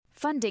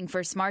Funding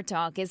for Smart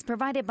Talk is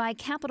provided by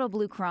Capital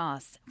Blue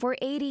Cross. For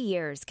 80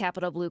 years,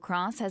 Capital Blue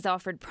Cross has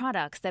offered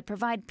products that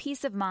provide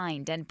peace of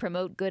mind and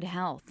promote good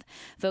health.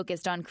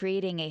 Focused on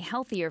creating a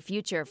healthier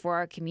future for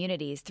our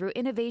communities through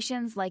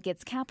innovations like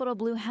its Capital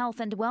Blue Health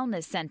and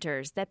Wellness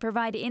Centers that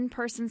provide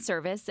in-person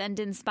service and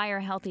inspire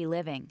healthy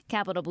living.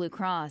 Capital Blue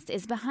Cross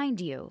is behind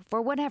you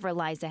for whatever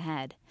lies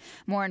ahead.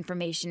 More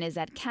information is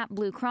at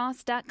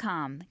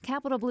capbluecross.com.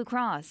 Capital Blue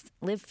Cross.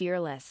 Live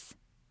fearless.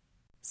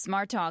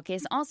 Smart Talk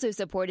is also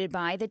supported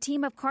by the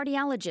team of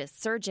cardiologists,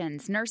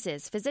 surgeons,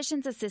 nurses,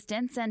 physician's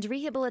assistants, and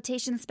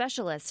rehabilitation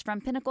specialists from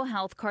Pinnacle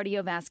Health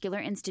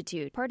Cardiovascular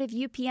Institute, part of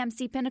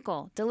UPMC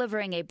Pinnacle,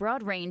 delivering a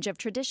broad range of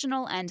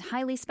traditional and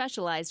highly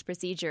specialized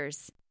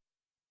procedures.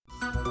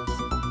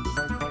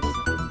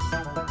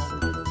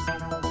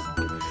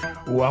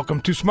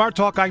 Welcome to Smart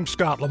Talk. I'm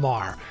Scott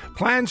Lamar.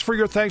 Plans for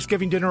your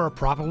Thanksgiving dinner are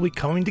probably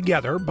coming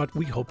together, but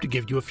we hope to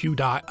give you a few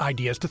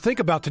ideas to think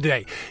about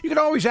today. You can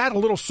always add a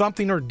little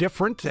something or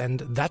different, and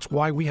that's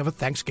why we have a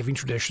Thanksgiving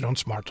tradition on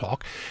Smart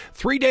Talk.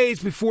 3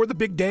 days before the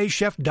big day,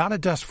 Chef Donna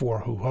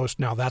Desfor, who hosts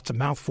Now That's a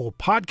Mouthful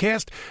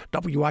podcast,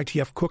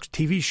 WITF cooks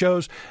TV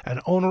shows,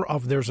 and owner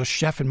of There's a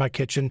Chef in My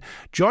Kitchen,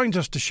 joins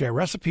us to share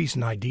recipes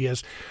and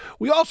ideas.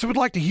 We also would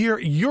like to hear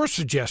your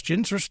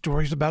suggestions or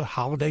stories about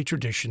holiday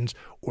traditions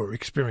or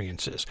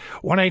experiences.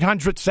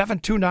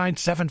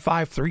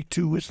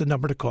 1-800-729-7532 is the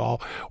number to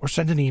call, or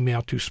send an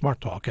email to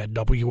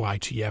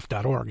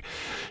smarttalk@witf.org.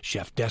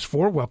 Chef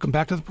Desfor, welcome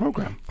back to the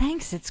program.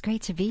 Thanks. It's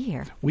great to be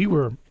here. We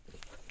were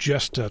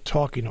just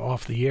talking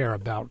off the air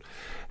about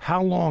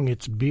how long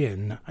it's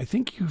been. I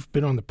think you've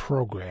been on the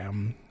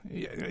program.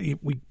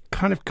 We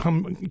kind of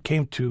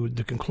came to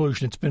the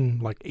conclusion it's been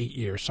like 8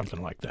 years,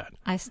 something like that.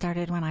 I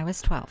started when I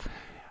was 12.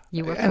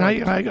 You were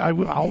 40. And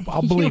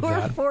I'll believe that.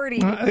 You were 40.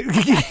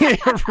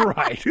 Yeah,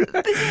 right.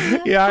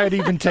 Yeah, I'd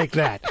even take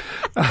that.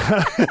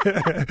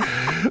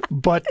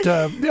 But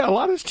yeah, a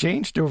lot has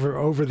changed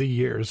over the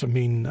years. I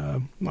mean,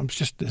 I'm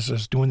just, as I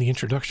was doing the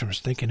introduction, I was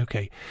thinking,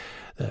 okay,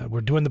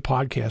 we're doing the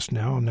podcast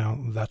now. Now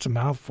that's a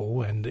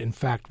mouthful. And in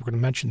fact, we're going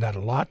to mention that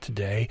a lot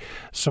today.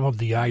 Some of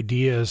the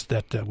ideas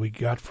that we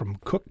got from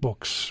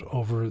cookbooks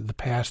over the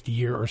past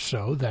year or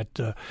so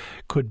that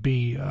could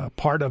be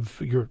part of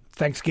your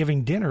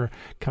Thanksgiving dinner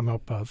come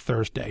up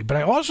Thursday. But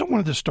I also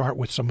wanted to start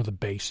with some of the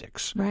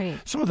basics. Right.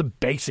 Some of the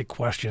basic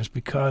questions,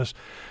 because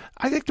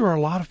I think there are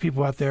a lot of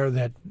people out there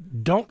that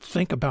don't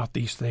think about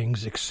these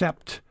things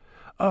except,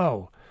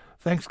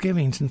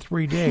 Thanksgiving's in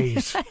 3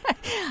 days.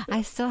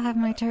 I still have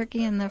my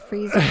turkey in the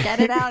freezer. Get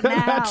it out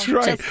now. That's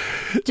right.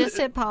 Just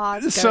hit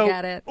pause. So go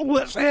get it.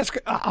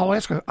 I'll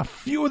ask a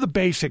few of the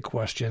basic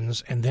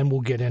questions, and then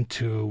we'll get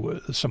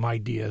into some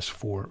ideas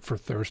for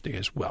Thursday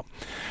as well.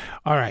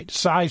 All right.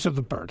 Size of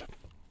the bird.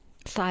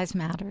 Size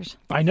matters.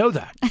 I know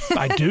that.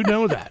 I do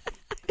know that.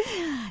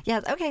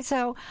 Yes. Okay.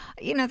 So,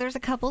 there's a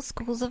couple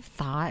schools of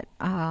thought.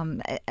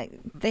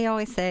 They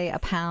always say a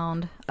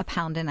pound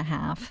and a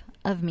half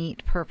of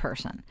meat per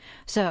person.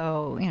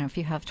 So, if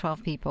you have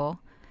 12 people,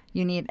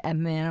 you need a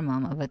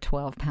minimum of a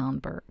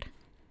 12-pound bird.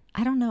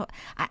 I don't know.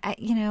 I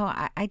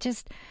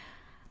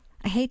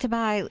hate to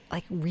buy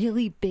like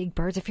really big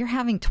birds. If you're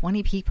having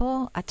 20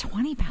 people, a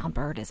 20-pound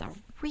bird is a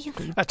really big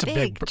turkey. That's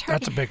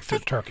a big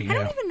turkey. I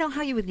don't even know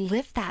how you would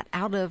lift that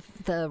out of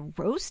the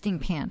roasting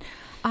pan.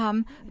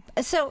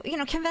 So,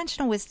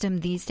 conventional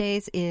wisdom these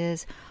days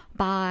is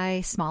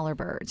buy smaller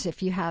birds.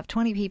 If you have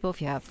 20 people, if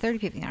you have 30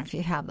 people, if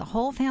you have the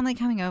whole family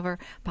coming over,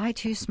 buy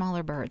 2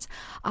 smaller birds.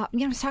 I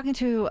was talking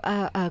to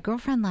a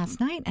girlfriend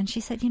last night, and she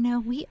said,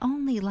 we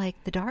only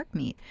like the dark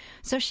meat.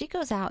 So she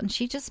goes out and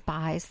she just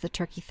buys the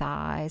turkey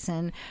thighs,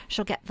 and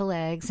she'll get the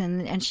legs,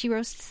 and she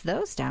roasts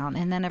those down,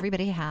 and then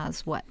everybody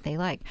has what they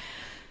like.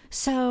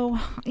 So,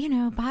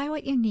 buy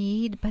what you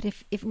need, but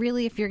if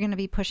you're going to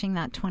be pushing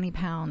that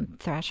 20-pound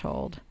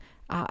threshold,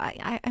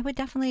 I would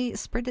definitely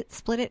split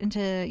it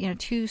into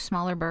 2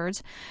 smaller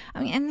birds.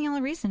 I mean, and the only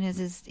reason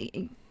is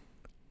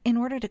in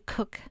order to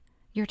cook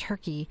your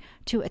turkey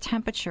to a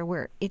temperature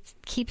where it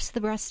keeps the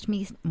breast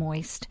meat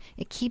moist,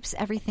 it keeps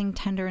everything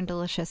tender and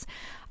delicious.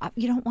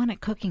 You don't want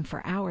it cooking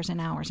for hours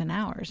and hours and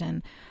hours.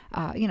 And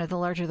the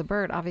larger the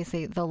bird,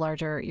 obviously, the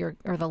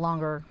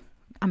longer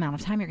amount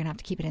of time you're going to have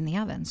to keep it in the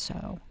oven.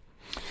 So.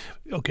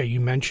 Okay, you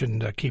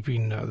mentioned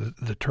keeping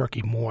the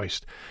turkey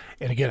moist.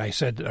 And again, I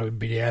said I would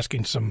be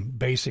asking some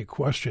basic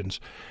questions.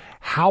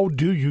 How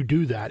do you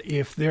do that?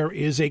 If there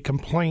is a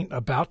complaint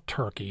about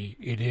turkey,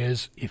 it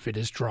is if it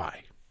is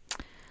dry.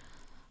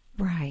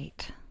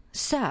 Right.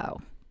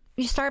 So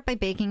you start by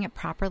baking it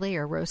properly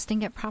or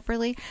roasting it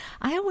properly.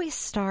 I always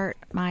start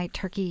my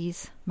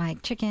turkeys, my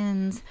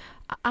chickens,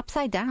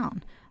 upside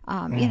down.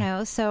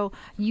 So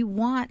you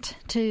want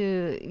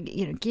to,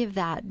 give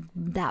that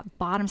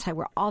bottom side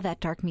where all that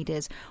dark meat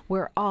is,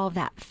 where all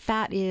that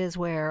fat is,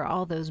 where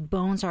all those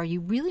bones are. You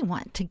really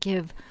want to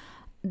give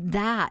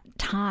that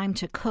time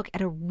to cook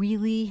at a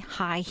really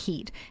high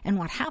heat. And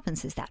what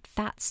happens is that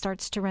fat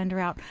starts to render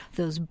out,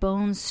 those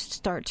bones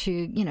start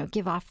to,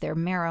 give off their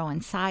marrow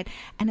inside,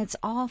 and it's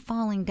all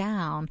falling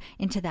down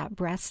into that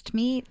breast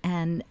meat,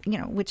 and,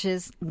 which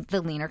is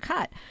the leaner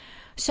cut.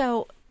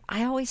 So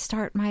I always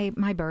start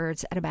my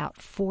birds at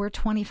about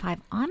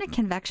 425 on a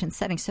convection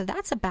setting. So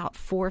that's about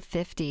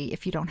 450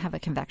 if you don't have a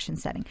convection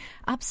setting.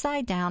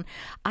 Upside down,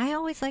 I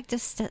always like to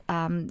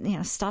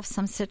stuff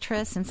some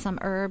citrus and some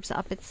herbs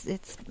up.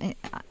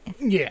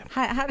 Yeah.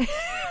 How do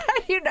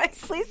you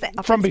nicely say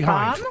up from its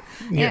behind?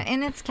 Bum,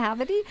 in its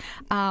cavity.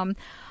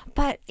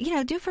 But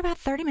do for about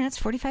 30 minutes,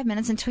 45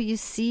 minutes until you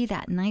see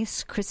that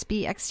nice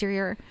crispy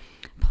exterior.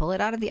 Pull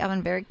it out of the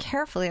oven very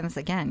carefully, and this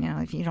again,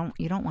 if you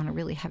don't want a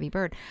really heavy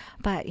bird,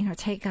 but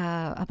take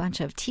a bunch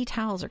of tea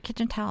towels or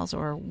kitchen towels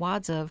or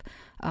wads of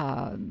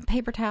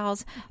paper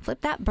towels,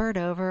 flip that bird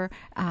over,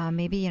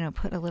 maybe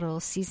put a little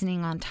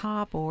seasoning on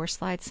top, or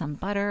slide some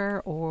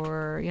butter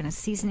or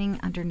seasoning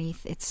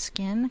underneath its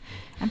skin,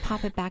 and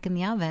pop it back in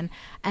the oven,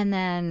 and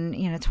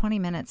then 20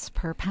 minutes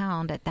per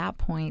pound at that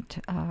point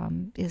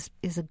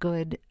is a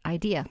good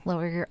idea.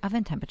 Lower your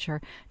oven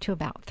temperature to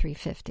about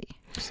 350.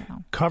 So.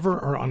 Cover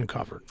or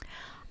uncovered?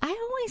 I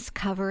always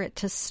cover it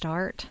to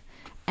start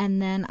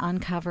and then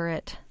uncover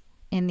it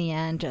in the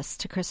end just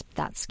to crisp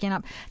that skin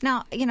up.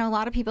 Now, a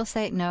lot of people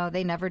say, no,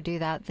 they never do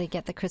that. They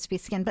get the crispy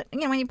skin. But,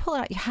 when you pull it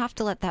out, you have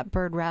to let that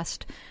bird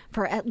rest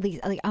for at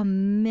least a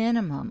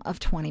minimum of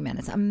 20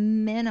 minutes, a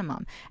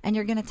minimum. And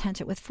you're going to tent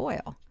it with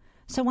foil.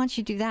 So once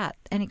you do that,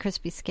 any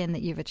crispy skin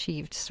that you've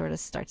achieved sort of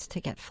starts to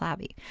get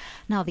flabby.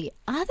 Now, the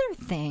other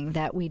thing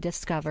that we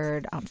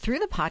discovered through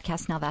the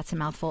podcast, Now That's a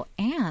Mouthful,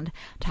 and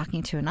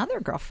talking to another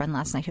girlfriend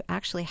last night who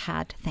actually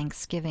had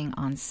Thanksgiving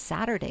on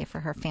Saturday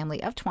for her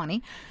family of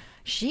 20,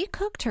 she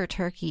cooked her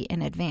turkey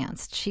in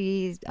advance.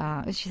 She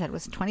said it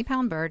was a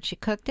 20-pound bird. She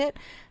cooked it,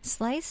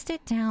 sliced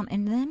it down,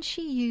 and then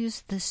she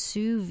used the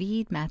sous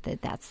vide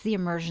method. That's the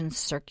immersion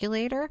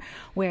circulator,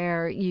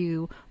 where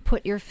you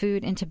put your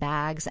food into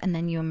bags and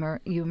then you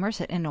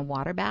immerse it in a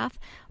water bath.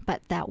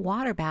 But that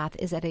water bath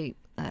is at a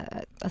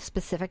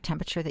specific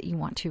temperature that you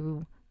want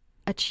to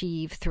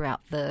achieve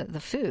throughout the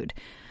food.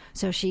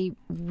 So she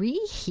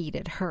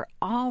reheated her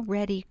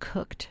already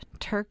cooked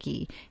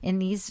turkey in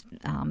these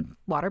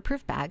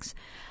waterproof bags,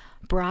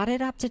 brought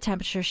it up to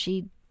temperature.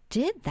 She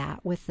did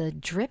that with the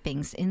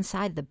drippings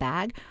inside the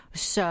bag,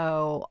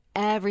 so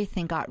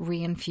everything got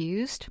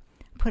reinfused.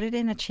 Put it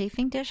in a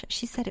chafing dish.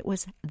 She said it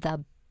was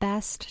the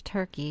best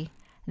turkey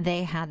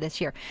they had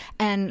this year.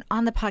 And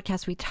on the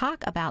podcast, we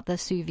talk about the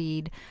sous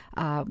vide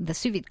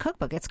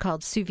cookbook. It's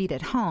called Sous Vide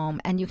at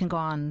Home, and you can go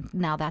on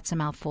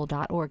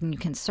nowthat'samouthful.org and you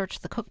can search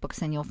the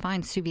cookbooks and you'll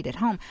find Sous Vide at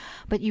Home.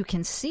 But you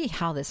can see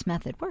how this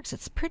method works.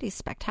 It's pretty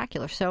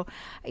spectacular. So,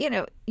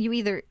 you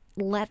either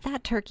let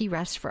that turkey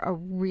rest for a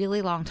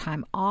really long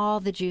time, all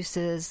the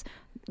juices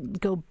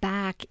go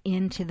back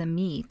into the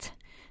meat,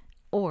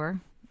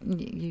 or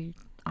you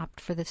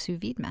opt for the sous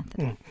vide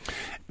method.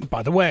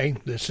 By the way,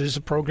 this is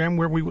a program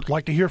where we would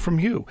like to hear from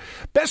you.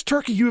 Best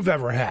turkey you've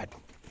ever had.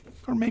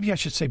 Or maybe I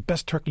should say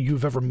best turkey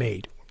you've ever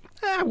made.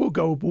 We'll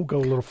go a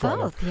little further.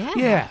 Both, yeah.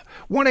 Yeah.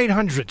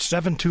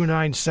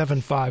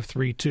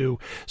 1-800-729-7532.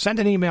 Send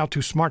an email to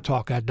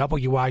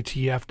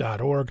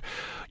smarttalk@witf.org.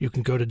 You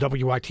can go to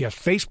WITF's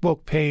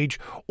Facebook page,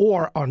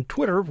 or on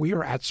Twitter, we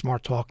are at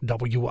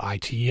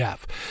SmartTalkWITF.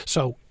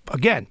 So,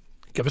 again,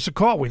 give us a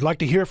call. We'd like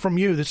to hear from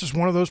you. This is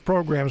one of those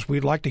programs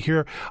we'd like to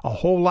hear a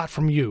whole lot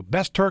from you.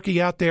 Best turkey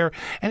out there.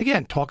 And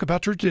again, talk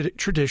about your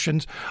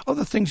traditions,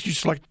 other things you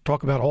just like to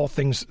talk about, all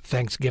things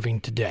Thanksgiving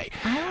today.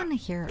 I want to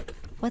hear,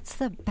 what's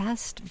the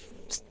best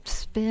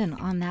spin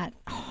on that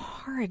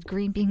horrid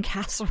green bean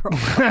casserole?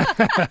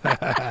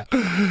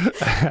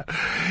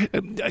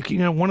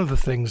 One of the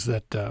things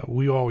that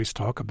we always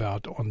talk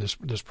about on this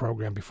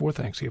program before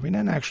Thanksgiving,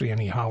 and actually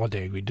any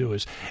holiday we do,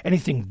 is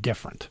anything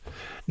different.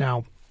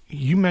 Now,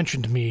 you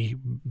mentioned to me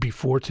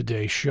before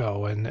today's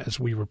show, and as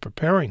we were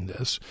preparing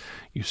this,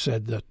 you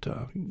said that,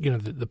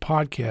 the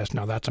podcast,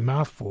 Now That's a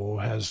Mouthful,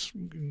 has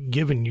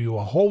given you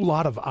a whole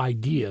lot of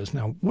ideas.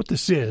 Now, what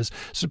this is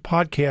a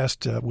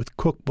podcast with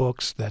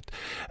cookbooks that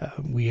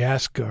we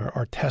ask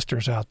our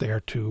testers out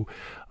there to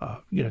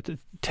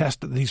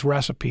test these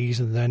recipes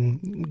and then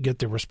get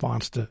their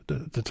response to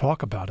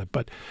talk about it.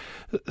 But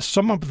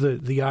some of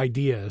the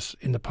ideas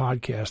in the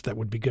podcast that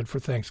would be good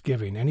for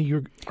Thanksgiving,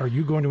 are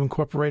you going to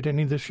incorporate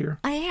any this year?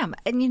 I am.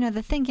 And,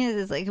 the thing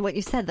is like what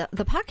you said,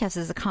 the podcast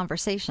is a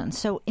conversation.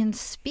 So in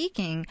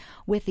speaking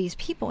with these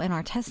people in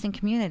our testing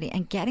community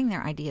and getting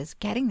their ideas,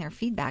 getting their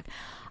feedback,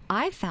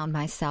 I found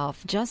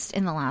myself just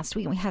in the last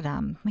week, we had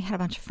a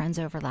bunch of friends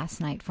over last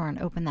night for an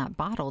Open That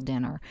Bottle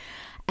dinner.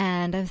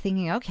 And I'm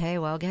thinking, okay,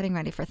 well, getting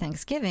ready for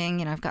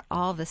Thanksgiving, I've got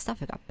all this stuff.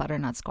 I've got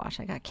butternut squash,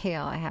 I got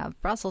kale, I have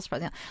Brussels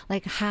sprouts.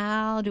 Like,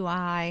 how do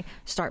I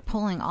start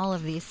pulling all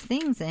of these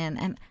things in?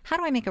 And how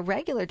do I make a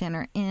regular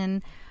dinner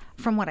in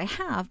from what I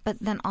have, but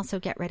then also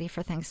get ready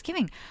for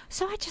Thanksgiving?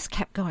 So I just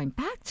kept going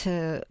back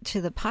to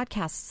the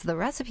podcasts, the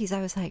recipes.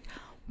 I was like,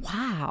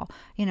 wow,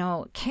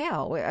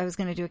 kale. I was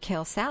going to do a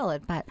kale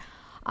salad, but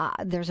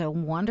there's a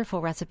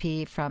wonderful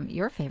recipe from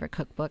your favorite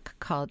cookbook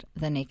called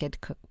The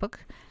Naked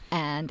Cookbook.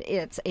 And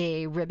it's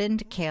a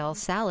ribboned kale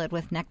salad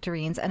with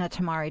nectarines and a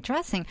tamari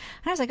dressing.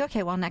 And I was like,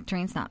 okay, well,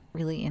 nectarines not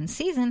really in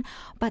season,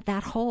 but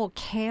that whole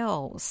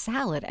kale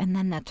salad and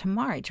then that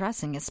tamari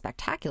dressing is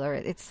spectacular.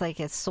 It's like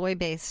a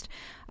soy-based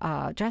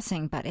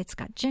dressing, but it's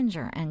got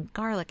ginger and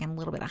garlic and a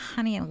little bit of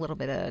honey and a little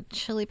bit of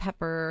chili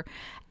pepper.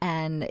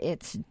 And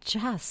it's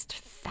just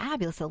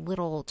fabulous. A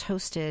little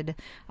toasted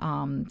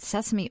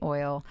sesame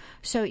oil.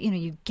 So,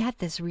 you get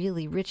this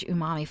really rich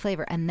umami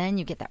flavor, and then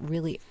you get that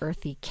really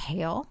earthy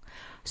kale.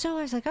 So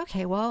I was like,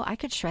 okay, well, I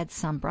could shred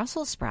some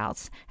Brussels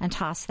sprouts and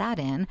toss that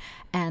in.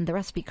 And the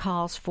recipe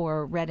calls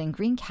for red and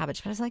green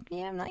cabbage. But I was like,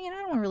 yeah,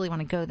 I don't really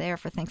want to go there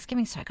for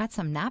Thanksgiving. So I got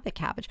some Napa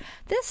cabbage.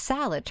 This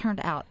salad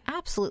turned out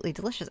absolutely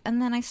delicious.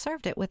 And then I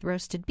served it with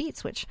roasted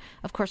beets, which,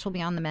 of course, will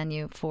be on the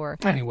menu for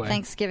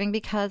Thanksgiving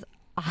because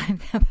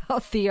I'm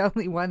about the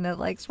only one that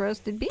likes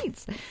roasted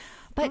beets.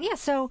 But yeah,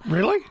 so...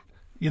 Really?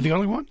 You're the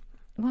only one?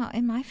 Well,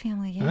 in my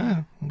family,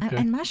 yeah. Okay.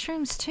 And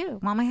mushrooms, too.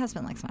 Well, my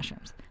husband likes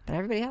mushrooms, but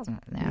everybody else, no.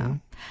 Mm-hmm.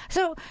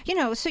 So,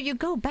 so you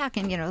go back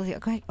and,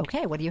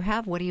 okay, what do you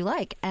have? What do you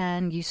like?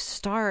 And you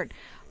start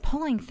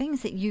pulling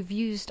things that you've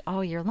used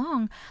all year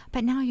long,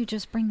 but now you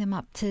just bring them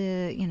up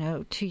to,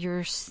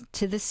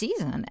 to the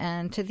season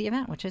and to the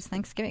event, which is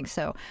Thanksgiving.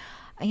 So,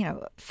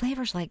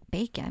 flavors like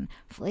bacon,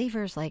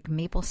 flavors like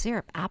maple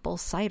syrup, apple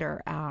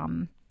cider,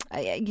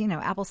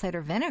 apple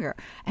cider vinegar,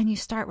 and you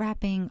start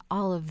wrapping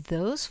all of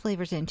those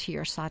flavors into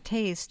your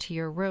sautés, to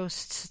your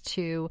roasts,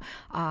 to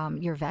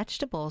your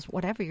vegetables,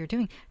 whatever you're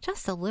doing.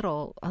 Just a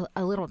little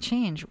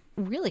change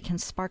really can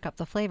spark up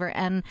the flavor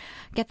and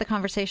get the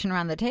conversation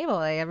around the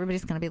table.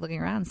 Everybody's going to be looking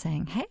around and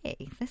saying,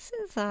 hey, this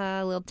is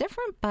a little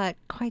different, but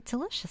quite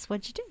delicious.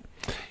 What'd you do?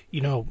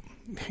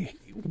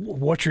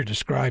 What you're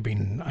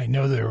describing, I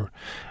know there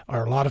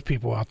are a lot of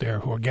people out there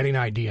who are getting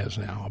ideas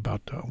now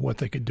about what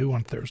they could do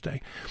on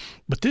Thursday.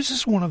 But this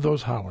is one of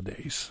those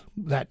holidays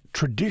that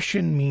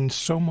tradition means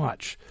so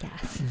much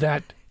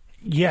that,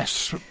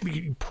 yes,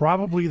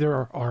 probably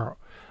there are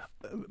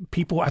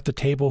people at the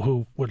table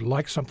who would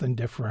like something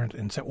different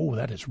and say, oh,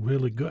 that is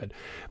really good.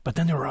 But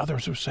then there are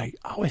others who say,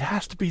 oh, it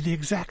has to be the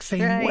exact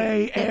same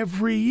way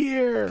every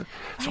year.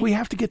 So we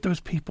have to get those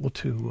people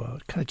to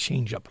kind of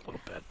change up a little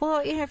bit.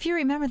 Well, if you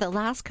remember the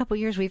last couple of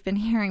years, we've been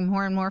hearing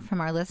more and more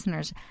from our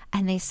listeners,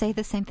 and they say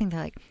the same thing. They're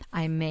like,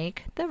 I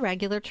make the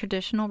regular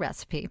traditional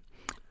recipe,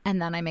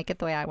 and then I make it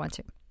the way I want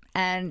to.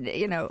 And,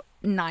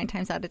 9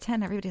 times out of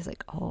 10, everybody's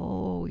like,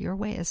 oh, your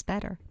way is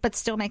better. But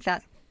still make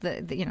that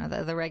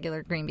the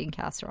regular green bean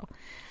casserole.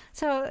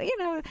 So,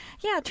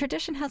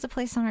 tradition has a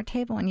place on our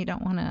table, and you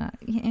don't want to,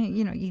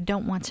 you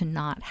don't want to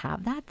not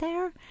have that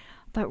there.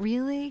 But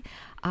really,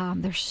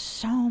 there's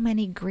so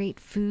many great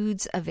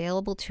foods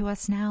available to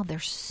us now.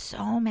 There's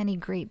so many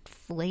great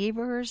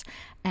flavors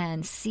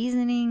and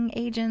seasoning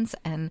agents.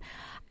 And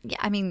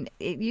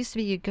it used to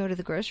be you'd go to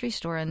the grocery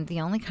store and the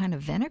only kind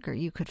of vinegar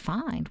you could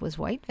find was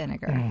white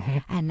vinegar. Mm-hmm.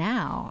 And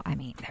now,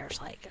 there's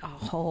like a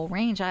whole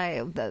range.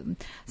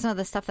 Some of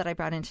the stuff that I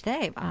brought in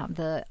today,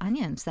 the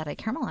onions that I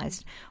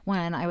caramelized,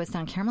 when I was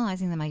done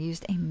caramelizing them, I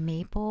used a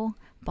maple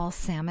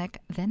balsamic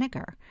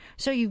vinegar.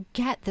 So you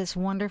get this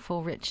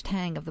wonderful rich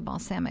tang of the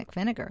balsamic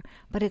vinegar,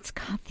 but it's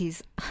got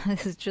this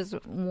is just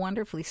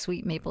wonderfully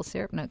sweet maple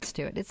syrup notes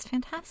to it. It's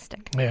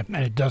fantastic. Yeah, and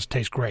it does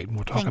taste great. And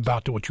we'll talk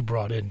about what you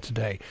brought in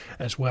today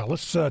as well.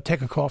 Let's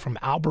take a call from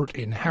Albert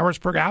in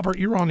Harrisburg. Albert,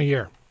 you're on the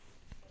air.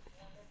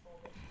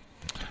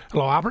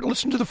 Hello, Albert.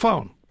 Listen to the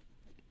phone.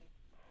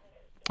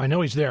 I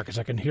know he's there because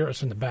I can hear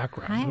us in the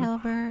background. Hi,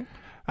 Albert.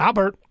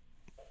 Albert.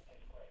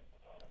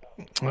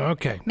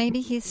 Okay.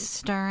 Maybe he's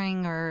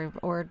stirring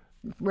or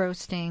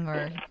roasting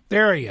or...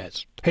 There he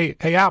is. Hey,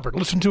 Albert,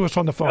 listen to us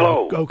on the phone.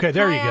 Hello. Okay,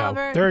 there Hi, you go.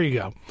 Albert. There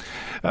you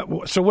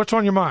go. So what's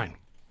on your mind?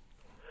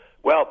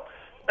 Well,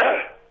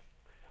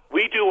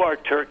 we do our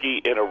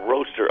turkey in a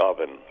roaster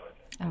oven.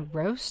 A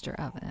roaster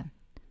oven?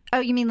 Oh,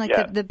 you mean like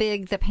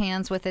the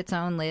pans with its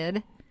own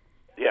lid?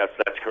 Yes,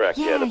 that's correct.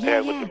 Yeah, the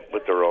pan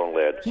with their own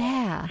lid.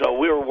 Yeah. So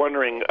we were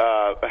wondering,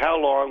 how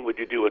long would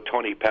you do a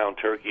 20-pound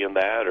turkey in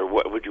that, or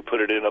what would you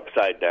put it in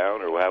upside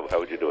down, or how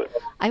would you do it?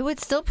 I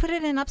would still put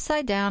it in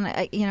upside down.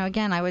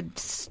 Again, I would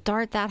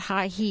start that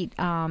high heat.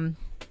 High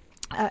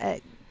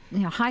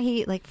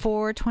heat like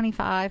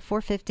 425,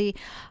 450.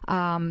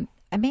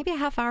 And maybe a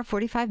half hour,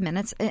 45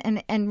 minutes,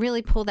 and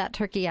really pull that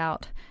turkey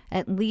out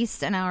at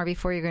least an hour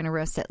before you're going to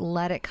roast it.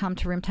 Let it come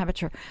to room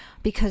temperature,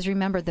 because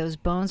remember, those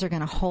bones are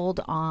going to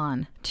hold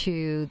on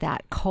to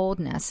that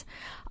coldness.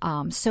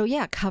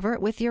 Cover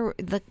it with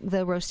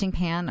the roasting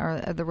pan or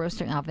the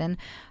roasting oven.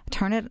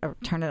 Turn it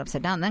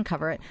upside down, then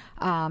cover it.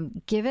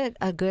 Give it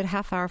a good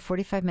half hour,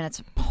 45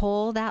 minutes.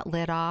 Pull that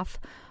lid off,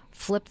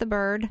 flip the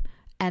bird,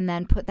 and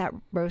then put that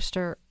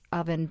roaster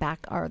oven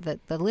back, or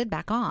the lid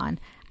back on.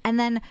 And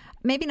then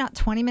maybe not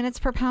 20 minutes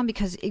per pound,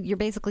 because you're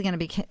basically going to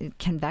be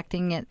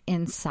convecting it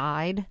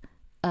inside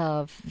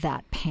of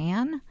that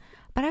pan.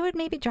 but I would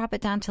maybe drop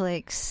it down to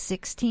like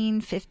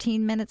 16,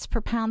 15 minutes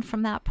per pound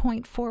from that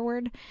point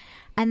forward.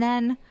 And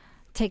then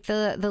take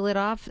the lid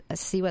off,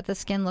 see what the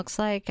skin looks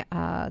like,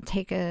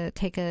 take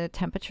a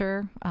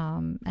temperature,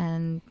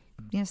 and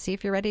see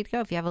if you're ready to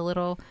go. If you have a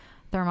little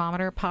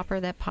thermometer popper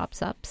that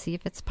pops up, see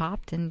if it's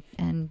popped, and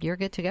you're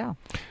good to go.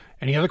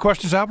 Any other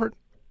questions, Albert?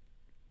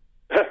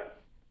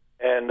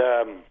 And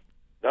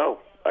no,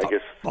 I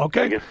guess.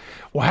 Okay. I guess.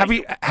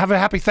 Well, have a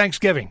happy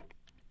Thanksgiving.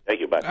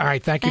 Thank you, bud. All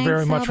right. Thanks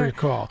very much for your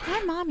call.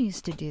 My mom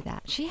used to do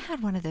that. She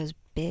had one of those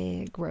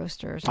big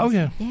roasters. Oh,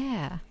 yeah.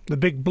 Yeah. The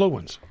big blue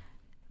ones.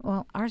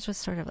 Well, ours was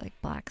sort of like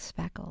black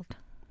speckled.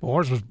 Well,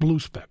 ours was blue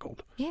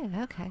speckled.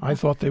 Yeah, okay. I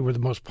thought they were the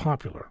most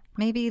popular.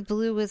 Maybe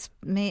blue was,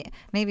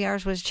 maybe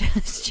ours was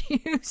just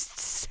used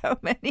so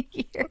many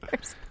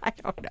years. I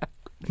don't know.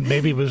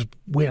 Maybe it was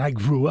when I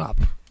grew up.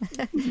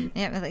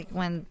 Yeah, like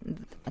when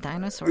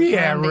dinosaurs.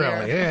 Yeah, were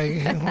really.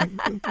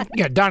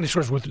 Yeah,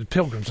 dinosaurs were the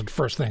Pilgrims at the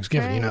first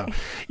Thanksgiving, Right.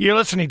 You're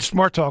listening to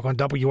Smart Talk on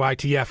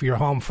WITF, your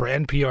home for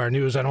NPR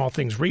News and all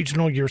things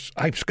regional.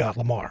 I'm Scott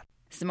Lamar.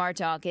 Smart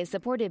Talk is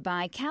supported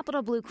by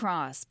Capital Blue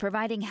Cross,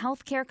 providing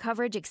health care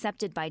coverage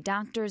accepted by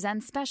doctors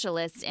and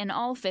specialists in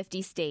all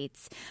 50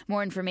 states.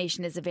 More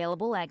information is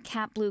available at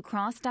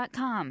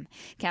capbluecross.com.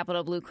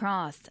 Capital Blue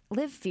Cross.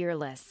 Live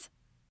fearless.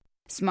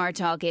 Smart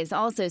Talk is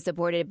also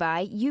supported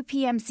by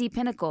UPMC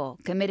Pinnacle,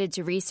 committed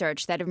to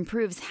research that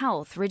improves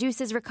health,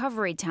 reduces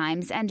recovery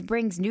times, and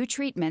brings new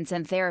treatments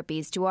and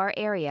therapies to our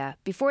area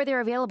before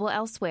they're available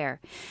elsewhere.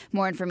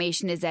 More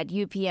information is at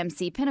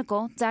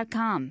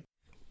upmcpinnacle.com.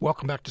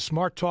 Welcome back to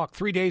Smart Talk.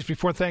 3 days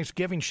before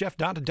Thanksgiving, Chef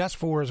Donna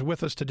Desfor is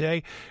with us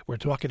today. We're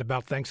talking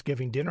about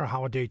Thanksgiving dinner,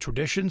 holiday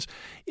traditions.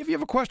 If you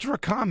have a question or a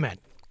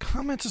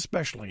comments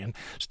especially, and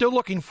still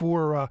looking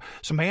for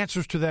some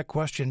answers to that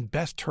question,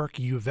 best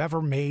turkey you've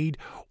ever made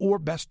or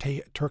best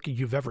turkey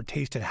you've ever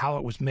tasted, how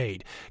it was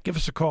made, give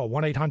us a call,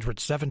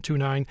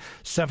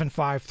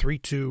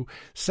 1-800-729-7532.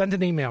 Send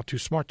an email to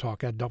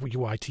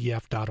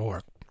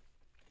smarttalk@witf.org.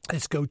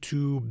 Let's go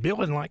to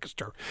Bill in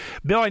Lancaster.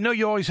 Bill, I know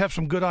you always have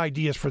some good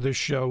ideas for this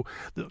show,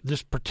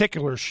 this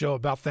particular show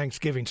about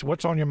Thanksgiving. So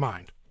what's on your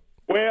mind?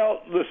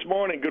 Well, this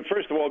morning,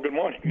 first of all, good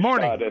morning,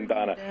 Morning. Scott and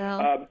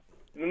Donna.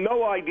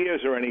 No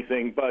ideas or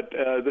anything, but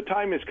the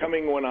time is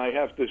coming when I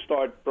have to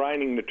start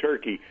brining the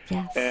turkey.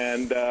 Yes.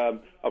 And,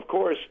 of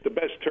course, the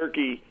best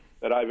turkey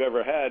that I've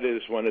ever had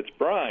is when it's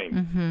brined.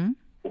 Mm-hmm.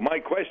 Well, my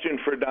question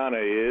for Donna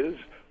is,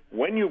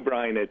 when you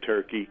brine a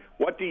turkey,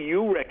 what do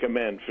you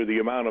recommend for the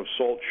amount of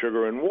salt,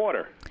 sugar, and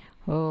water?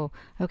 Oh,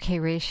 okay,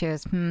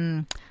 ratios.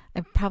 I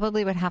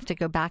probably would have to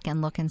go back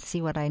and look and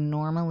see what I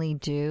normally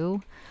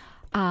do.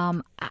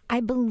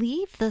 I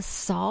believe the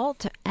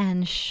salt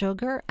and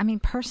sugar,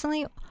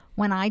 personally,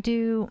 when I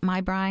do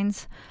my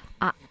brines,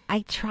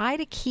 I try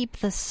to keep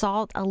the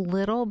salt a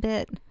little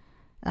bit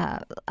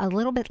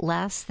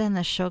less than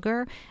the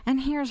sugar,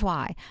 and here's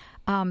why.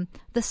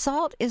 The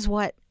salt is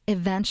what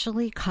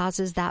eventually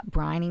causes that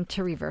brining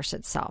to reverse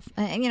itself.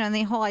 And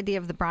the whole idea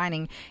of the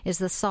brining is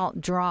the salt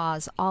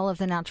draws all of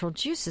the natural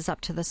juices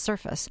up to the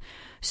surface.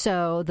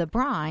 So the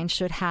brine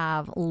should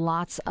have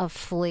lots of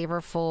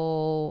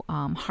flavorful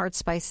hard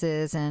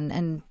spices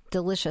and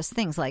delicious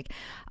things like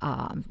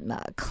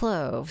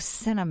cloves,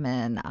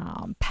 cinnamon,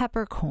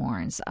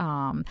 peppercorns,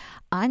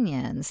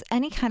 onions,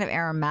 any kind of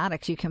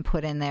aromatics you can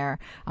put in there,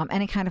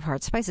 any kind of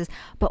hard spices.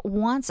 But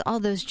once all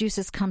those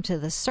juices come to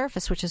the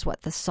surface, which is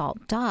what the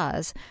salt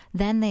does,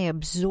 then they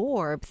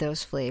absorb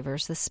those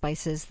flavors, the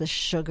spices, the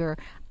sugar,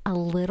 a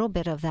little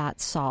bit of that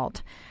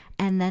salt,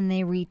 and then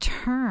they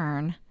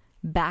return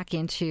back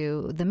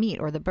into the meat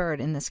or the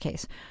bird in this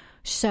case.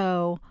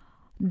 So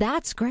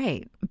that's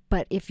great.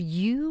 But if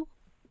you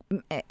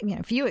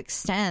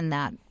extend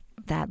that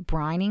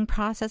brining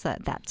process,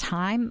 that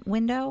time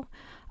window,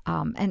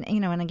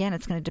 and again,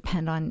 it's going to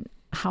depend on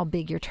how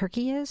big your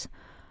turkey is.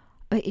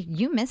 But if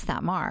you miss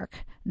that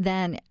mark,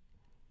 then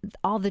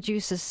all the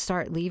juices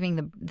start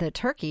leaving the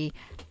turkey,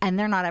 and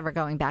they're not ever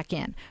going back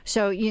in.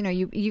 So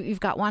you've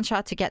got one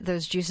shot to get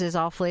those juices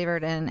all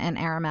flavored and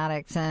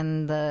aromatics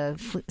and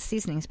the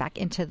seasonings back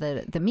into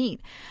the meat.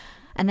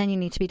 And then you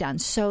need to be done.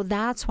 So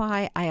that's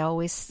why I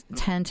always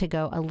tend to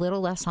go a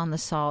little less on the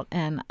salt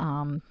and,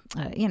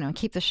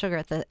 keep the sugar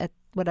at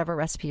whatever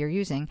recipe you're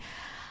using.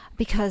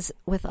 Because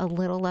with a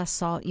little less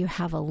salt, you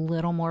have a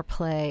little more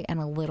play and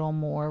a little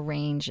more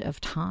range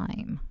of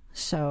time.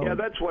 So yeah,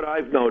 that's what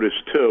I've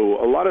noticed, too.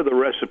 A lot of the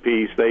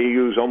recipes, they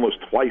use almost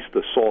twice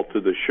the salt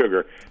to the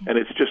sugar, and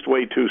it's just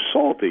way too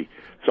salty.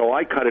 So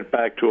I cut it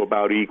back to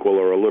about equal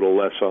or a little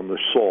less on the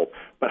salt.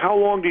 But how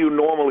long do you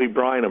normally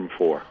brine them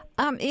for?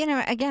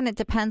 Again, it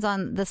depends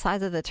on the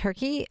size of the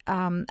turkey.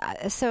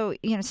 So,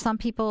 some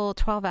people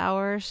 12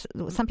 hours,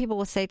 some people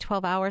will say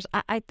 12 hours.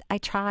 I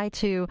try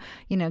to,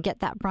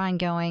 get that brine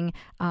going,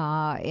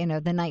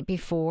 the night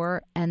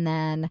before, and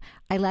then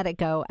I let it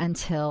go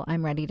until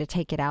I'm ready to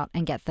take it out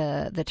and get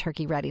the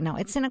turkey ready. Now,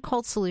 it's in a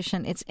cold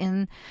solution. It's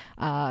in,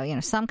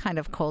 some kind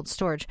of cold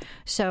storage.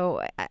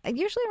 So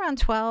usually around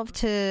 12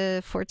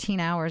 to 14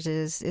 hours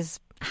is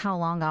how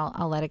long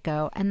I'll let it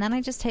go. And then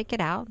I just take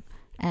it out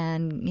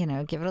and,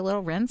 give it a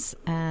little rinse,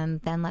 and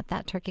then let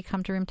that turkey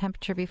come to room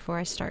temperature before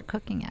I start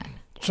cooking it.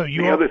 So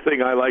the other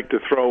thing I like to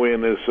throw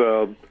in is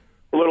a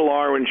little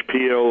orange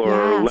peel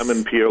or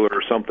lemon peel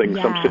or something,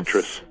 some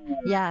citrus.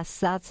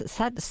 Yes,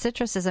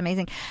 citrus is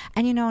amazing.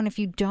 And and if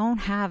you don't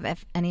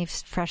have any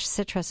fresh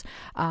citrus,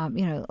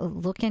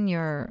 look in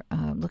your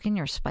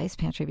spice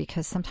pantry,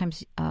 because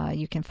sometimes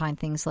you can find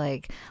things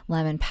like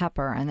lemon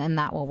pepper, and then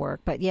that will work.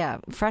 But yeah,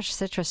 fresh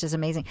citrus is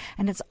amazing,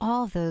 and it's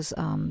all those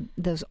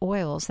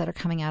oils that are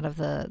coming out of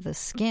the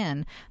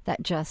skin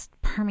that just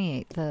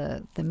permeate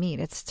the meat.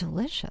 It's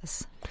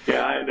delicious.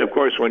 Yeah, and of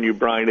course when you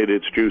brine it,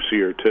 it's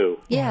juicier too.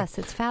 Yes,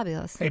 it's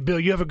fabulous. Hey, Bill,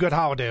 you have a good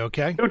holiday,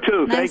 okay? You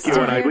too. Nice Thank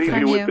you. And I leave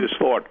you with this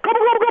thought.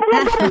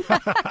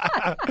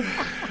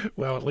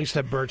 Well, at least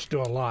that bird's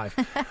still alive.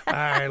 All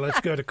right,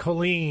 let's go to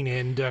Colleen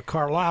and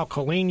Carlisle.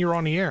 Colleen, you're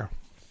on the air.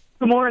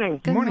 Good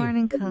morning. Good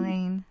morning,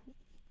 Colleen.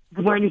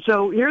 Good morning.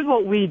 So here's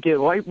what we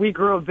do. We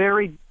grew a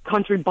very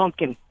country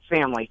bumpkin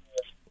family.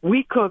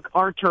 We cook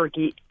our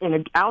turkey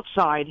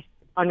outside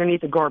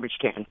underneath a garbage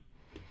can.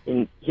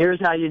 And here's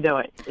how you do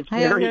it. It's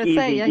very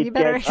easy. You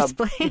better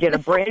explain. You get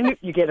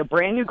a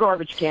brand new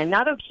garbage can,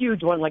 not a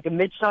huge one, like a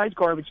mid-sized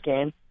garbage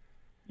can.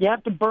 You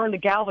have to burn the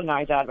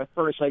galvanize out of it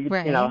first, so you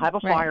have a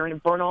fire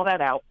and burn all that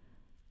out.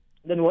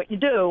 Then what you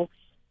do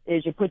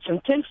is you put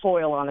some tin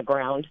foil on the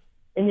ground,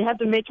 and you have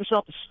to make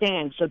yourself a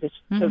stand so the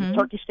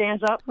turkey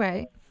stands up.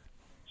 Right.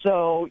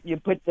 So you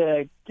put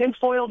the tin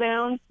foil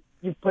down,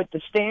 you put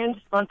the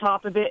stand on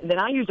top of it, and then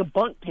I use a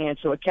bundt pan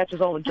so it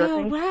catches all the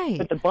drippings. Oh, right.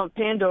 Put the bundt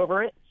pan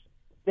over it.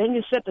 Then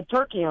you set the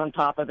turkey on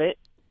top of it.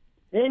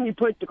 Then you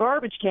put the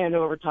garbage can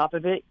over top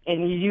of it,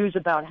 and you use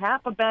about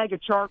half a bag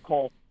of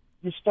charcoal.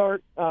 You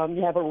start.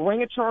 You have a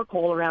ring of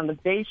charcoal around the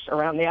base,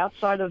 around the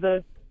outside of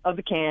the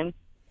can.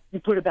 You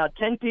put about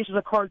 10 pieces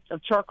of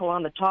charcoal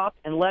on the top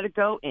and let it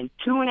go. In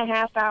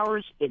 2.5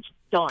 hours, it's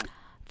done.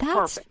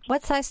 Perfect.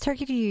 What size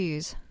turkey do you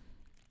use?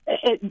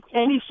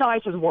 Any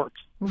size has worked.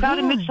 About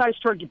a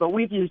mid-sized turkey, but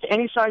we've used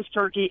any size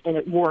turkey, and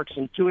it works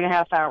in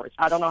 2.5 hours.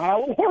 I don't know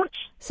how it works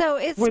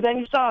with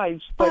any size,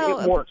 but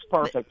it works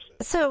perfect.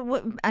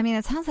 So,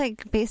 it sounds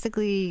like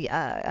basically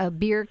a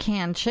beer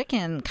can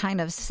chicken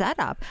kind of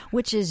setup,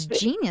 which is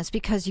genius,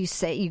 because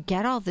you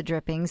get all the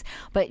drippings,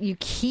 but you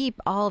keep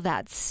all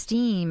that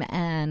steam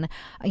and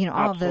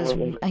all those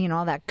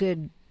all that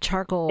good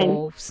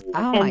charcoal.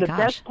 And the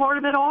best part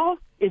of it all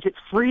is it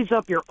frees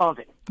up your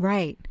oven.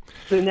 Right.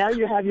 So now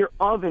you have your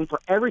oven for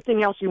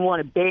everything else you want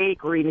to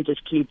bake or even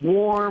just keep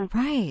warm.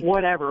 Right.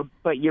 Whatever.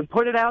 But you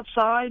put it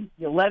outside,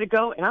 you let it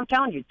go, and I'm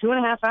telling you,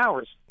 2.5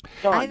 hours.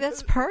 Done.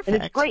 That's perfect.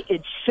 And it's great.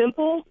 It's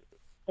simple,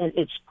 and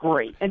it's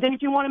great. And then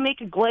if you want to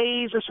make a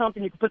glaze or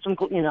something, you can put some,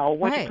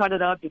 once you cut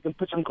it up, you can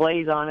put some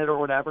glaze on it or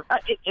whatever.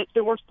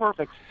 It works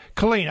perfect.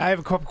 Colleen, I have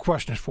a couple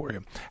questions for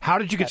you. How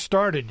did you get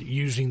started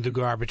using the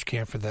garbage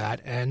can for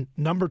that? And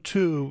number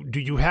two,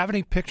 do you have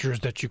any pictures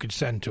that you could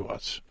send to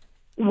us?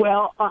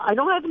 Well, I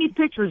don't have any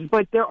pictures,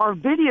 but there are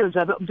videos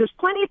of it. There's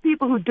plenty of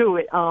people who do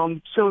it.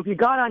 So if you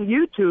got on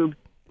YouTube,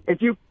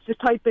 if you just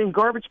type in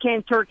garbage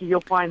can turkey,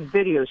 you'll find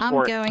videos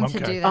for it. I'm going to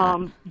do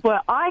that.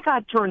 But I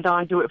got turned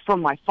on to it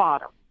from my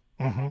father.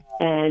 Mm-hmm.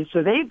 And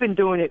so they've been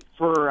doing it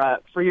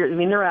for years.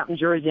 They're out in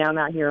Jersey. I'm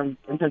out here in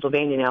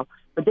Pennsylvania now.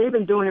 But they've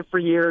been doing it for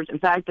years. In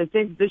fact, I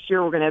think this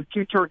year we're going to have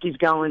 2 turkeys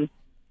going.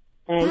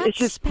 And That's it's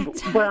just,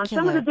 spectacular. but on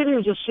some of the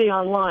videos you'll see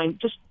online,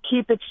 just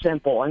keep it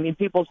simple.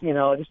 People,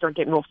 they start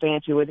getting real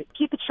fancy with it.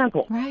 Keep it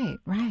simple. Right.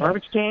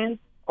 Garbage can,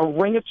 a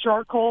ring of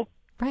charcoal.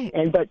 Right.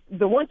 But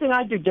the one thing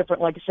I do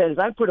different, like I said, is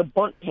I put a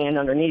bundt pan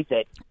underneath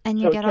it. And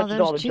you get all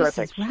those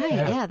juices. Drippings. Right.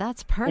 Yeah,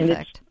 that's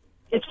perfect.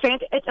 It's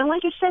fantastic. And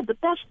like I said, the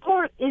best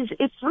part is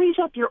it frees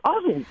up your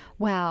oven.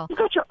 Wow. You've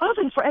got your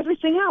oven for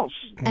everything else.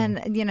 And,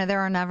 there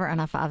are never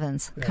enough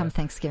ovens come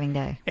Thanksgiving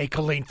Day. Hey,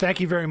 Colleen,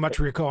 thank you very much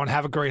for your call, and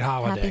have a great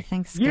holiday. Happy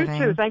Thanksgiving.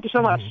 You too. Thank you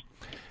so much.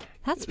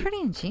 That's pretty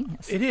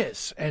ingenious. It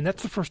is, and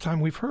that's the first time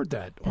we've heard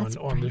that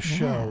on the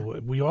show. Yeah.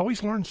 We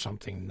always learn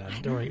something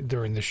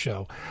during the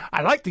show.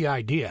 I like the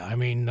idea.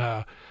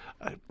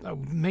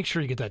 Make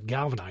sure you get that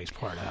galvanized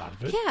part out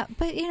of it. Yeah,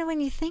 but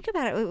when you think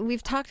about it,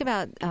 we've talked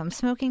about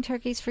smoking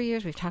turkeys for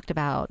years. We've talked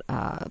about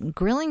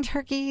grilling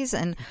turkeys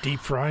and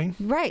deep frying.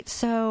 Right.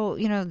 So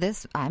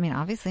this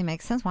obviously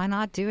makes sense. Why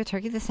not do a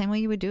turkey the same way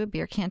you would do a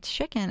beer can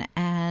chicken?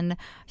 And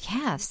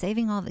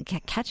catching all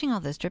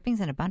those drippings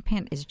in a bundt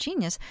pan is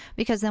genius,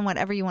 because then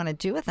whatever you want to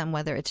do with them,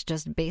 whether it's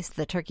just baste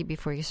the turkey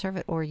before you serve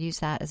it or use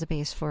that as a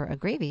base for a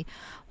gravy,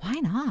 why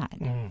not?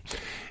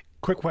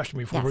 Quick question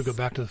before we go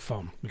back to the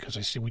phone, because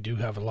I see we do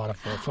have a lot of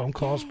phone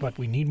calls, but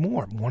we need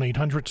more.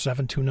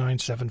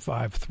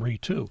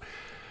 1-800-729-7532.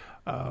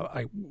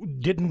 I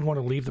didn't want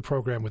to leave the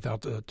program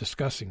without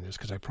discussing this,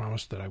 because I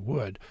promised that I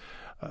would.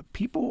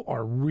 People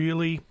are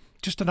really,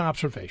 just an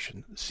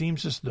observation, it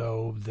seems as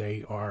though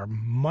they are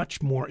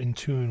much more in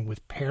tune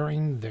with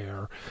pairing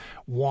their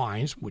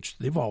wines, which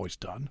they've always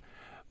done,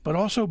 but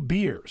also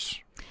beers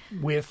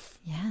with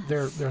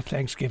their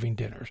Thanksgiving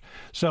dinners.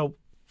 So,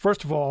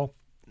 first of all,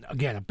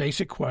 again, a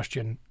basic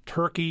question.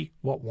 Turkey,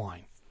 what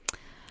wine?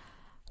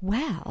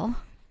 Well,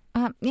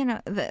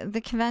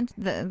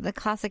 The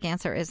classic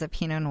answer is a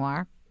Pinot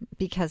Noir,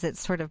 because it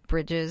sort of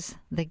bridges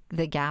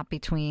the gap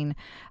between,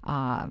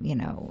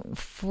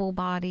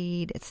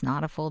 full-bodied, it's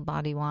not a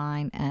full-body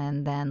wine,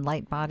 and then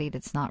light-bodied,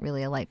 it's not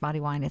really a light-body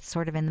wine. It's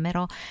sort of in the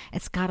middle.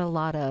 It's got a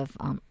lot of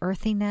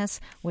earthiness,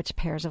 which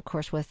pairs, of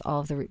course, with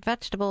all of the root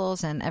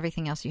vegetables and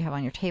everything else you have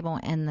on your table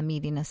and the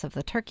meatiness of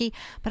the turkey.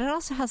 But it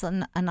also has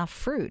enough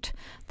fruit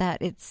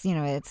that it's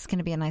going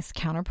to be a nice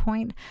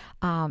counterpoint.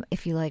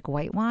 If you like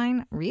white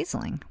wine,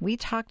 Riesling. We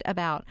talked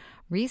about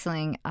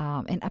Riesling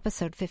in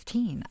episode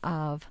 15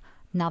 of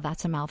Now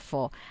That's a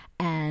Mouthful.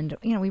 And,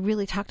 we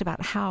really talked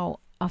about how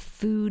a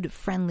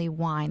food-friendly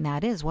wine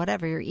that is,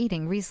 whatever you're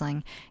eating,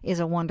 Riesling is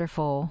a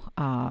wonderful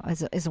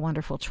is a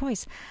wonderful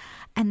choice.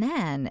 And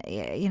then,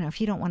 if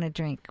you don't want to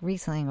drink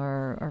Riesling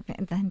or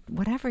then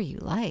whatever you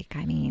like,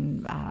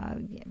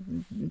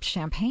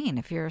 champagne,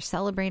 if you're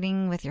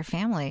celebrating with your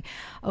family,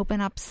 open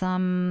up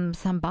some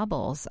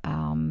bubbles.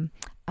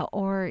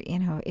 Or,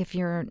 if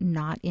you're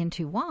not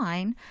into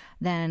wine,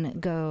 then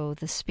go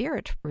the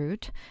spirit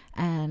route.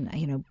 And,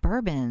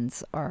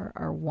 bourbons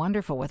are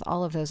wonderful with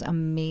all of those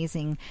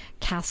amazing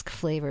cask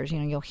flavors.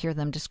 You'll hear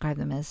them describe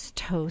them as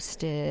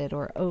toasted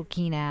or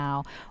oaky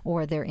now,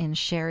 or they're in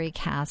sherry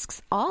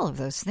casks. All of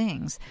those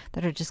things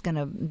that are just going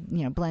to,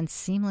 blend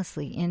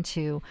seamlessly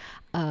into,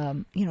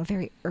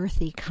 very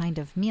earthy kind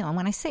of meal. And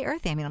when I say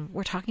earthy,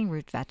 we're talking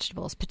root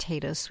vegetables,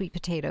 potatoes, sweet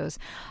potatoes,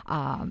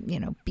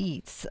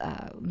 beets,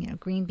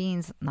 green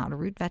beans, not a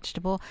root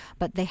vegetable,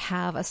 but they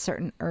have a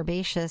certain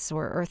herbaceous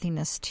or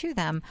earthiness to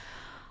them.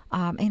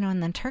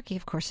 And then turkey,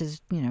 of course,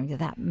 is,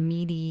 that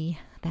meaty,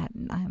 that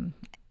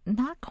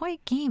not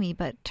quite gamey,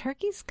 but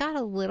turkey's got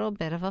a little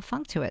bit of a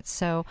funk to it.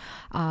 So,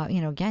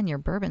 again, your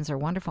bourbons are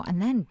wonderful. And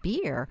then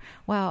beer,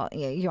 well,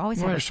 you always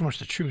have... There's so much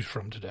to choose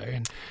from today.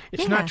 And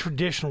it's not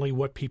traditionally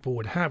what people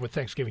would have with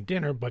Thanksgiving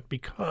dinner, but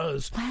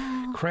because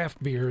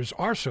craft beers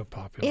are so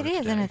popular It is,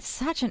 today. and it's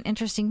such an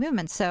interesting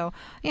movement. So,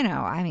 you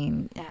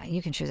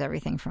can choose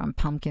everything from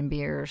pumpkin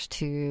beers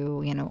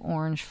to,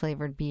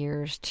 orange-flavored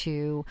beers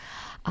to...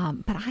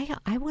 but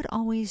I would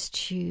always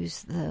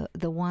choose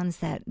the ones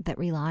that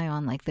rely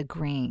on, like, the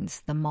grains,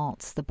 the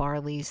malts, the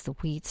barleys, the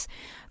wheats,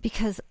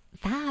 because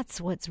that's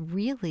what's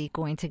really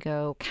going to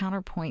go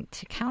counterpoint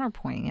to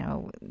counterpoint,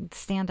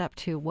 stand up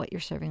to what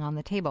you're serving on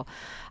the table.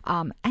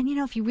 And,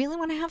 if you really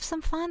want to have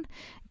some fun,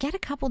 get a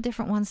couple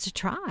different ones to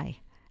try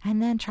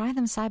and then try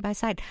them side by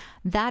side.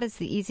 That is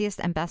the easiest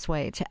and best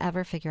way to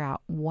ever figure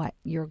out what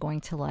you're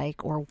going to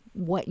like or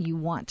what you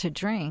want to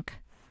drink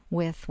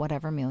with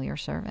whatever meal you're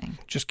serving.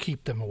 Just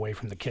keep them away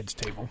from the kids'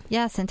 table.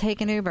 Yes, and take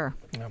an Uber.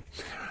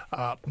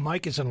 Yeah.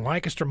 Mike is in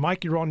Lancaster.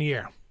 Mike, you're on the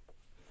air.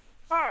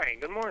 Hi,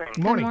 good morning.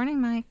 Good morning. Good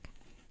morning, Mike.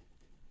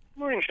 Good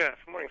morning, Chef.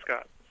 Good morning,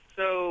 Scott.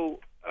 So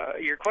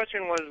your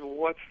question was,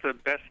 what's the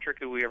best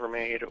turkey we ever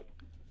made?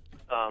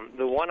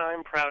 The one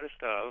I'm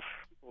proudest of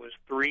was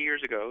 3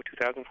 years ago,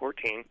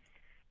 2014.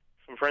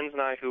 Some friends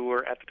and I who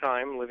were at the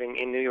time living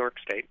in New York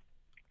State,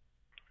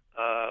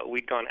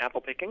 we'd gone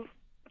apple picking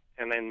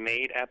and then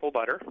made apple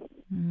butter.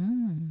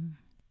 Mm.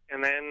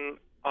 And then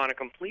on a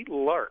complete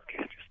lark,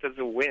 just as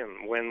a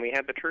whim, when we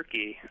had the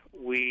turkey,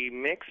 we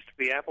mixed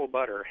the apple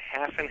butter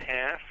half and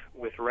half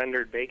with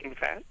rendered bacon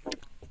fat,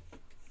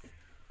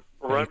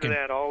 rubbed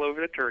that all over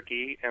the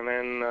turkey, and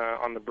then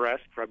on the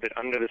breast, rubbed it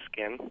under the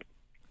skin,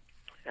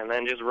 and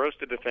then just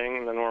roasted the thing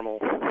in the normal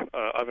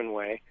oven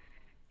way,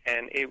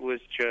 and it was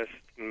just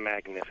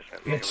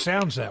magnificent. It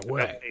sounds that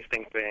way. Best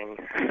tasting thing.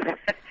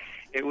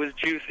 It was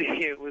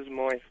juicy, it was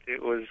moist,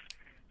 it was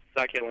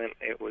succulent,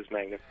 it was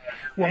magnificent.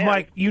 Well, and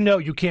Mike,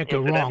 you can't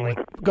go wrong with...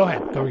 Go ahead.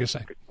 What were you going to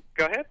say?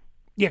 Go ahead?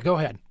 Yeah, go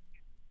ahead.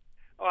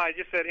 Oh, I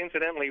just said,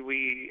 incidentally,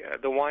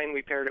 the wine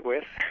we paired it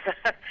with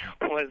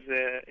was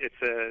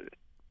it's a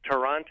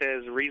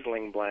Torrantes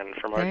Riesling blend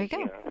from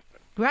Argentina. There you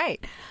go.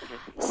 Right.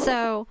 Mm-hmm.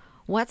 So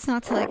what's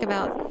not to like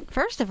about,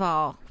 first of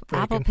all, bacon.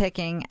 Apple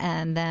picking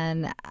and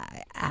then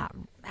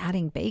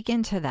adding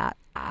bacon to that.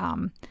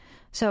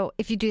 So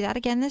if you do that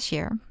again this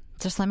year,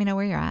 just let me know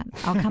where you're at.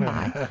 I'll come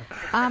by.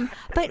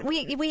 But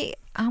we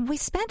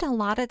spent a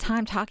lot of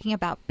time talking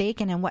about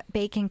bacon and what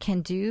bacon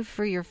can do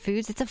for your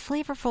foods. It's a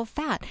flavorful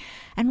fat.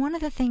 And one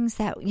of the things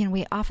that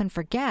we often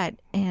forget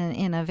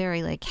in a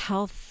very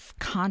health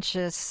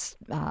conscious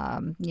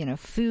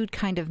food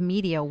kind of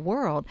media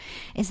world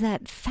is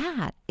that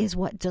fat is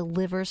what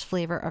delivers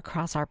flavor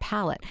across our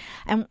palate.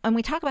 And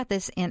we talk about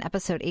this in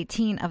episode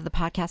 18 of the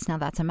podcast, Now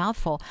That's a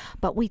Mouthful,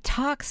 but we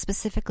talk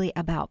specifically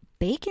about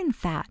bacon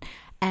fat.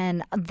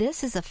 And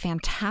this is a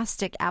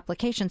fantastic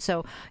application.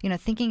 So,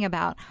 thinking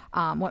about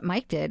what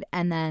Mike did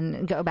and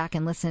then go back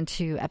and listen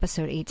to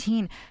episode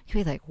 18,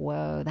 you'll be like,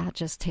 whoa, that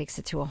just takes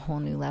it to a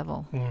whole new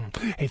level.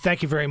 Mm. Hey,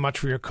 thank you very much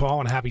for your call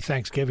and happy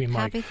Thanksgiving,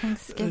 Mike. Happy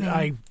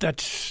Thanksgiving.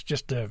 That's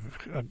just a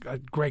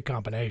great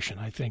combination.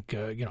 I think,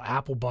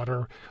 apple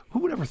butter.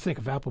 Who would ever think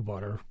of apple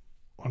butter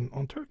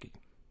on turkey?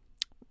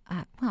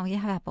 Well, you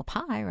have apple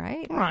pie,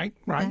 right? Right.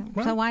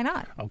 So why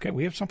not? Okay,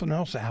 we have something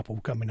else, apple,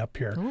 coming up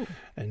here. Ooh.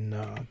 And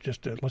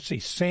let's see,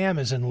 Sam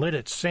is in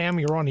Lidditz. Sam,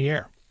 you're on the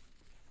air.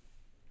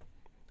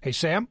 Hey,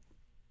 Sam?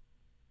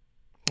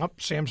 Oh,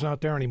 Sam's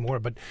not there anymore,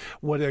 but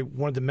what I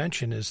wanted to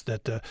mention is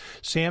that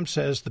Sam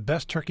says the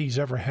best turkey he's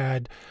ever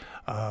had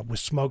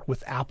was smoked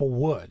with apple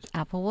wood.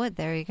 Apple wood,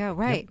 there you go.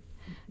 Right.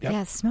 Yep.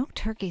 Yeah, smoked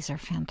turkeys are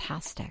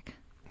fantastic.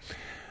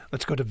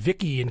 Let's go to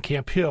Vicky in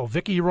Camp Hill.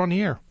 Vicky, you're on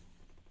the air.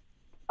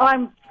 Oh,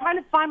 I'm trying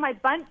to find my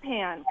bunt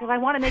pan because I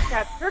want to make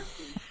that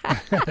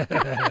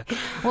turkey.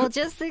 Well,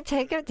 just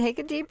take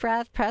a deep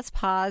breath, press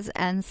pause,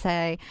 and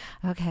say,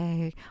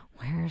 okay,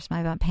 where's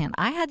my bunt pan?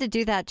 I had to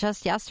do that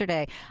just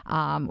yesterday.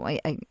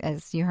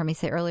 As you heard me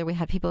say earlier, we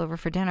had people over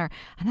for dinner,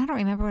 and I don't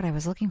remember what I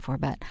was looking for,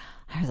 but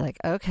I was like,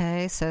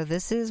 okay, so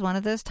this is one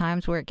of those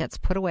times where it gets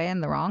put away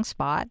in the wrong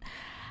spot.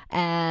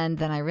 And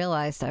then I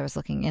realized I was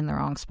looking in the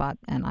wrong spot,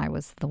 and I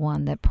was the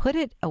one that put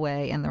it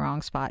away in the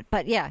wrong spot.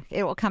 But yeah,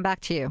 it will come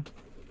back to you.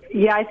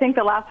 Yeah, I think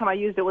the last time I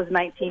used it was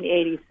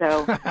 1980,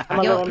 so I'm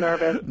a little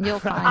nervous. You'll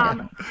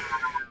find it.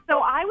 So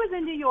I was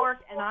in New York,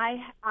 and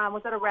I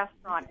was at a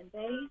restaurant, and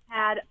they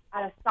had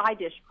a side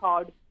dish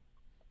called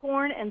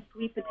corn and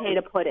sweet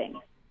potato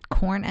pudding.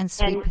 Corn and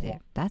sweet potato.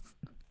 That's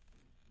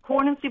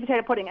corn and sweet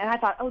potato pudding. And I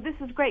thought, oh, this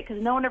is great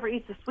because no one ever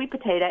eats a sweet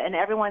potato, and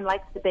everyone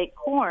likes to bake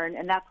corn,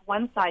 and that's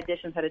one side dish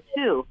instead of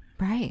two.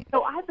 right.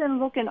 So I've been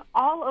looking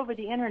all over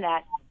the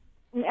Internet,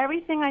 and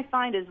everything I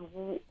find is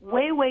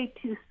way, way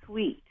too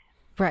sweet.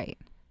 Right.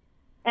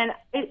 And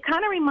it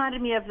kind of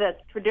reminded me of the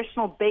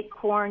traditional baked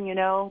corn, you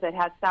know, that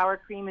has sour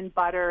cream and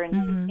butter and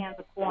 2 cans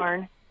of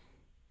corn.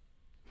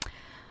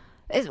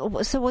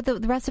 So what the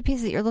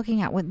recipes that you're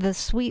looking at with the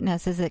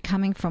sweetness, is it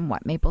coming from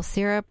what, maple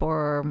syrup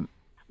or?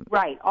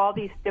 Right, all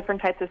these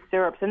different types of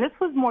syrups. And this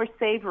was more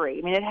savory.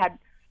 I mean, it had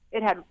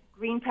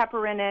green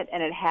pepper in it,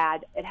 and it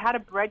had a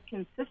bread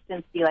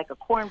consistency, like a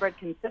cornbread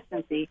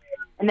consistency,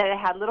 and then it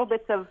had little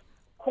bits of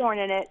corn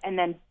in it, and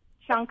then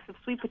chunks of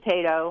sweet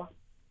potato,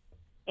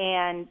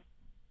 and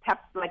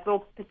like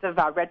little bits of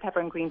red pepper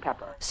and green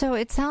pepper. So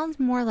it sounds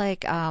more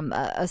like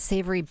a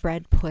savory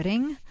bread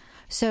pudding.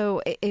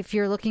 So if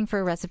you're looking for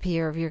a recipe,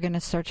 or if you're going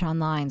to search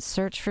online,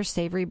 search for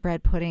savory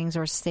bread puddings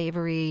or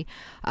savory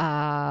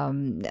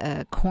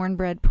cornbread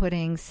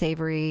pudding,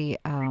 savory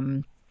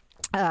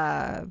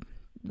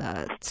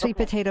sweet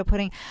potato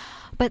pudding.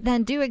 But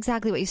then do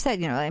exactly what you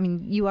said. You know, I mean,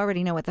 you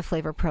already know what the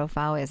flavor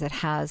profile is. It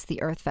has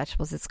the earth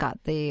vegetables. It's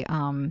got the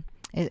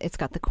it's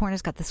got the corn,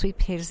 it's got the sweet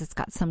potatoes, it's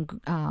got some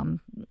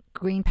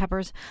green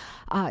peppers.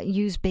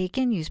 Use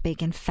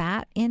bacon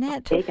fat in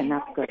it. Bacon,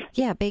 that's good.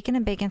 Yeah, bacon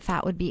and bacon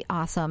fat would be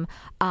awesome.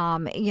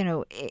 You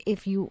know,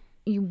 if you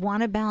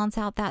want to balance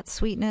out that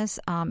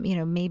sweetness, you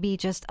know, maybe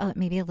just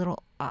maybe a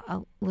little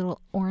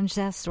orange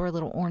zest or a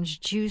little orange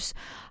juice.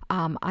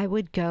 I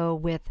would go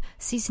with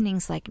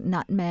seasonings like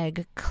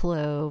nutmeg,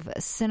 clove,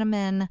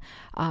 cinnamon,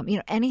 you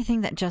know,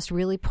 anything that just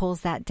really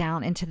pulls that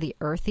down into the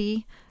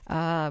earthy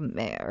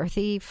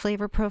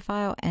flavor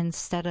profile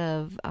instead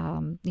of,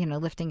 you know,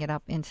 lifting it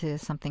up into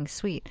something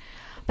sweet.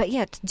 But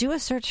yeah, do a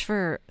search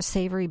for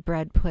savory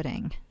bread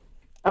pudding.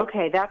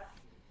 Okay, that's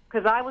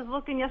because I was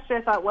looking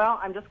yesterday. I thought, well,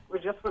 we're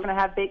going to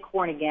have baked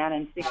corn again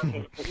and see.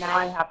 But now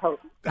I have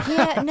hope.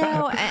 Yeah,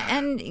 no,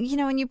 and you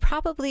know, and you're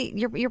probably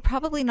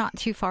not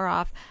too far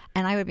off.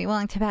 And I would be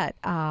willing to bet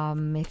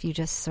if you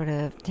just sort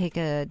of take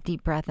a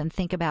deep breath and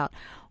think about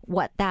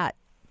what that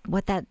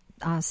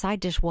side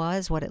dish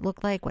was, what it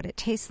looked like, what it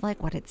tastes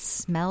like, what it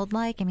smelled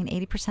like. I mean,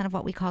 80% of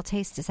what we call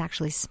taste is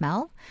actually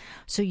smell.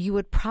 So you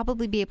would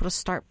probably be able to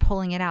start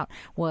pulling it out.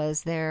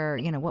 Was there,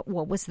 you know,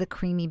 what was the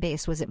creamy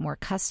base? Was it more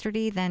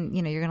custardy? Then,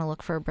 you know, you're going to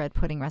look for a bread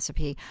pudding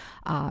recipe.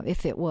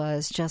 If it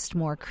was just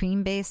more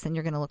cream based, then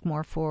you're going to look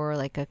more for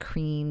like a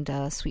creamed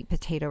sweet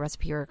potato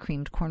recipe or a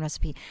creamed corn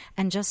recipe,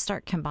 and just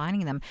start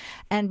combining them.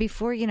 And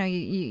before, you know,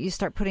 you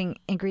start putting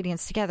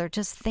ingredients together,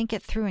 just think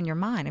it through in your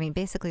mind. I mean,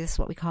 basically, this is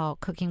what we call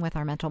cooking with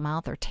our mental mouth,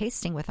 or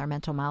tasting with our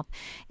mental mouth.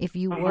 If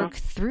you work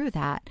through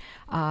that,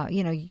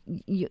 you know,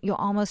 you'll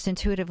almost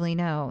intuitively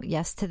know,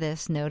 yes to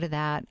this, no to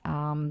that.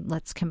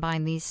 Let's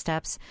combine these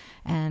steps,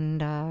 and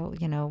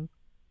you know,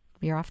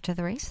 you're off to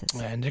the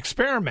races. And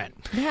experiment.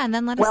 Yeah, and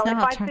then let us know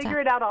how it turns out. Well, if I figure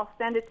it out, I'll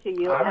send it to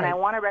you. All and right. I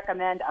want to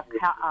recommend a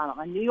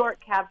New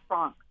York Cab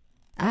Franc.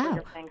 Oh.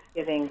 Your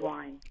Thanksgiving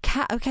wine.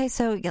 Okay,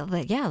 so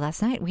yeah,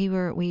 last night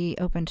we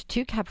opened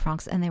 2 Cab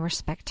Francs, and they were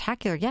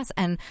spectacular. Yes,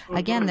 and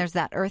again, there's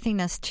that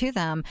earthiness to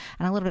them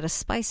and a little bit of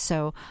spice.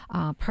 So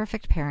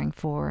perfect pairing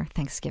for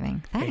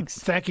Thanksgiving.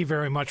 Thanks. Hey, thank you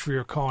very much for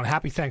your call, and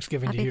happy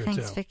Thanksgiving to you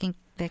Thanks, too.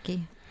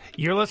 Vicky.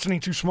 You're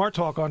listening to Smart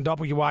Talk on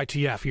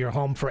WITF, your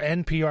home for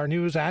NPR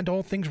News and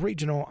all things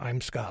regional.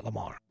 I'm Scott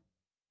Lamar.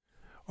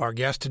 Our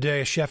guest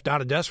today is Chef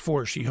Donna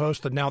Desfor. She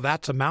hosts the Now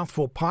That's a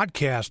Mouthful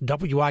podcast,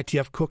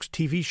 WITF cooks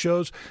TV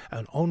shows,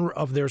 and owner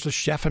of There's a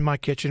Chef in My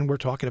Kitchen. We're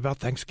talking about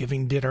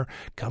Thanksgiving dinner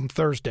come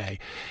Thursday.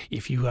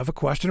 If you have a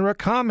question or a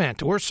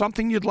comment or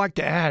something you'd like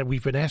to add,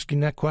 we've been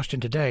asking that question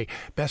today.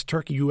 Best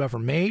turkey you ever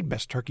made,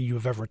 best turkey you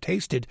have ever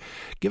tasted.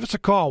 Give us a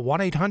call,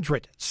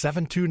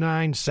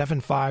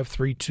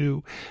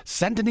 1-800-729-7532.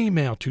 Send an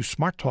email to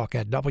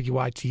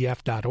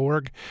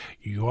smarttalk@witf.org.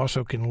 You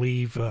also can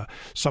leave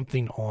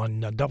something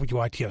on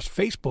WITF WITF's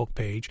Facebook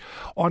page.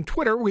 On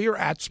Twitter, we are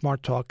at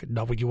Smart Talk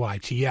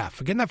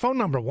WITF. Again, that phone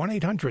number,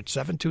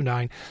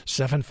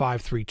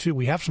 1-800-729-7532.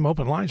 We have some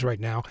open lines right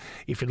now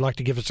if you'd like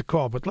to give us a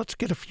call, but let's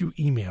get a few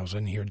emails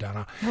in here,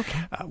 Donna.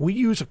 Okay. We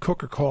use a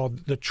cooker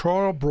called the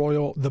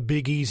Char-Broil The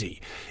Big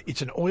Easy.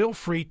 It's an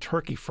oil-free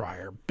turkey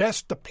fryer.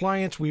 Best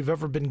appliance we've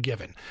ever been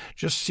given.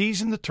 Just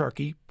season the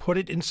turkey, put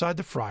it inside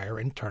the fryer,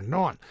 and turn it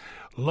on.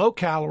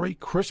 Low-calorie,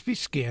 crispy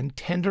skin,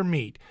 tender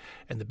meat.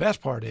 And the best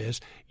part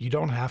is you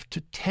don't have to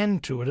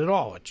tend to it at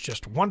all. It's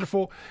just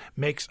wonderful.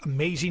 Makes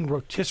amazing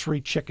rotisserie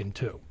chicken,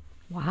 too.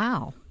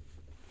 Wow.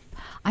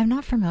 I'm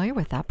not familiar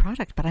with that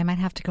product, but I might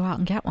have to go out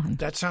and get one.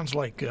 That sounds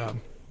like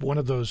one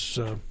of those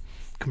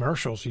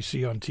commercials you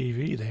see on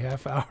TV, the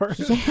half hour.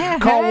 Yeah.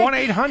 Call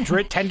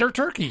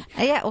 1-800-TENDER-TURKEY.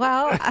 Yeah,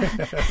 well,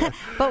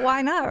 but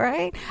why not,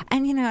 right?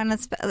 And, and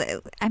it's,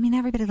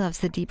 everybody loves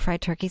the deep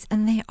fried turkeys,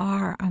 and they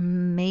are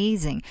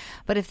amazing.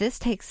 But if this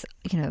takes,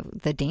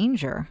 the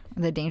danger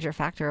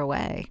factor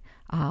away,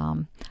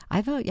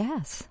 I vote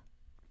yes.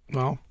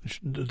 Well,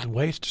 the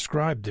way it's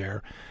described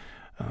there,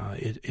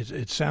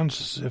 it sounds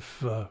as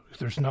if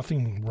there's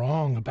nothing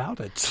wrong about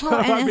it.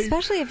 Well, and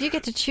especially if you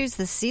get to choose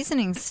the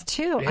seasonings,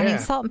 too. Yeah.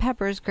 Salt and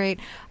pepper is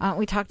great.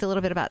 We talked a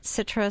little bit about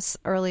citrus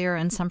earlier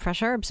and some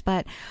fresh herbs,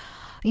 but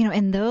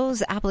in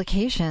those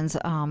applications,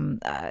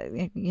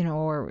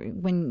 or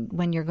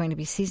when you're going to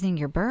be seasoning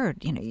your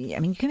bird,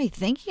 you can be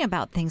thinking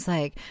about things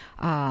like,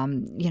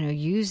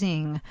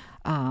 using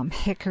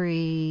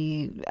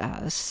hickory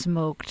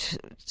smoked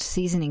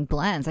seasoning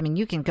blends.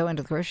 You can go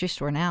into the grocery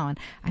store now,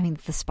 and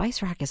the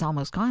spice rack is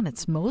almost gone.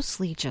 It's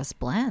mostly just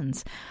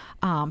blends.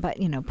 But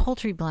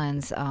poultry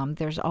blends.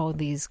 There's all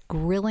these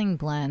grilling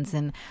blends,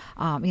 and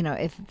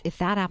if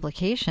that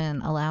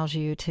application allows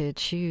you to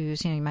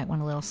choose, you might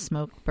want a little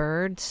smoked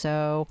bird.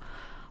 So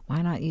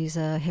why not use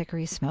a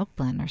hickory smoke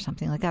blend or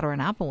something like that, or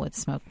an applewood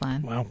smoke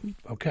blend? Well,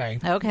 okay.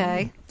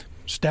 Okay.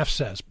 Steph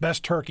says,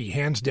 best turkey,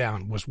 hands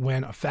down, was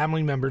when a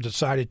family member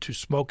decided to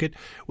smoke it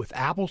with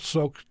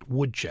apple-soaked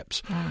wood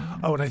chips.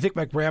 Oh, and I think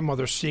my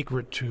grandmother's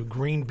secret to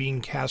green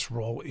bean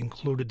casserole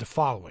included the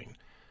following: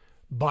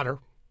 butter,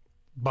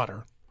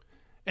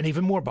 and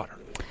even more butter.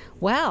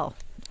 Well,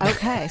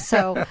 okay,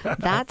 so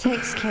that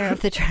takes care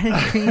of the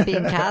green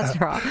bean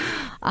casserole.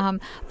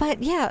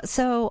 But yeah,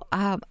 so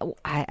I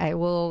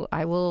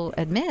will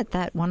admit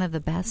that one of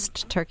the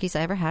best turkeys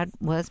I ever had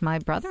was my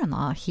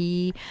brother-in-law.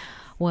 He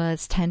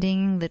was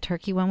tending the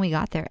turkey when we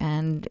got there,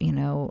 and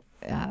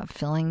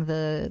filling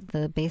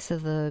the base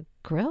of the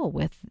grill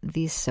with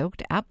these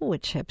soaked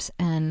applewood chips.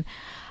 And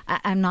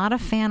I'm not a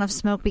fan of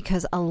smoke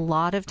because a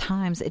lot of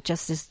times it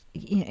just is,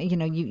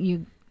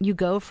 you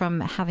go from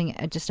having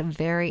just a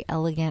very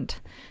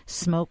elegant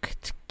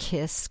smoked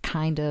kiss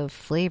kind of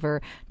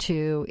flavor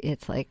to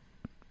it's like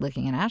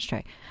licking an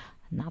ashtray.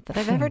 Not that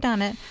I've ever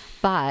done it,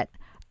 but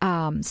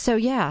so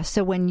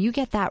when you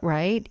get that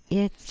right,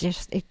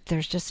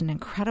 there's just an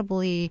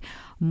incredibly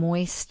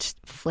moist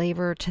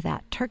flavor to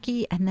that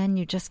turkey, and then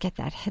you just get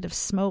that hit of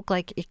smoke,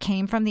 like it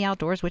came from the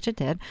outdoors, which it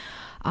did.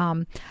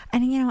 And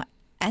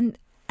an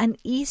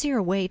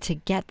easier way to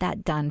get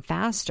that done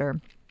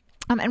faster.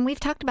 And we've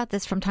talked about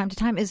this from time to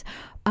time, is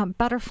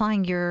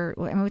butterflying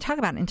we talk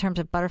about it in terms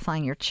of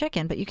butterflying your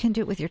chicken, but you can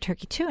do it with your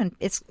turkey too. And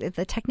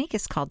the technique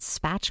is called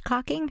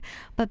spatchcocking.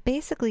 But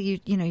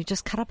basically, you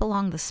just cut up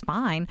along the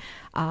spine,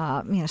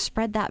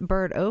 spread that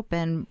bird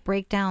open,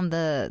 break down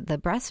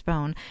the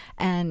breastbone,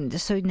 and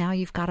so now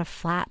you've got a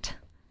flat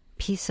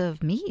piece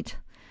of meat.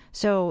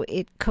 So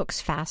it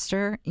cooks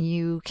faster.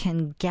 You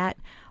can get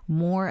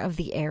more of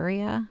the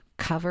area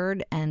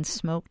covered and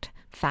smoked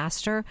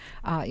faster.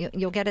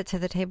 You'll get it to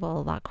the table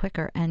a lot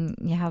quicker, and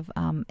you have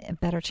a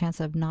better chance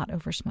of not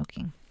over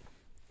smoking.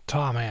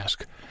 Tom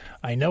asks,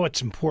 I know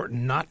it's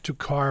important not to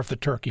carve the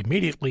turkey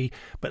immediately,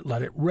 but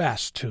let it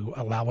rest to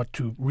allow it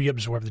to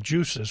reabsorb the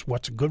juices.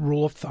 What's a good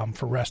rule of thumb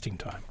for resting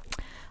time?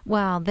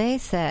 Well, they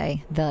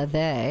say,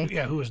 they.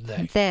 Yeah, who is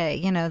they?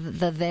 They,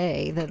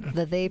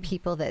 the they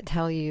people that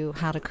tell you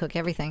how to cook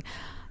everything.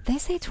 They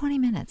say 20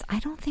 minutes. I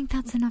don't think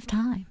that's enough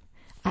time.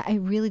 I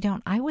really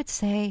don't. I would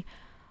say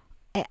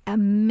a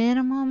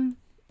minimum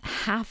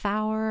half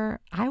hour.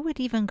 I would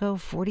even go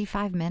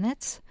 45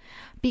 minutes,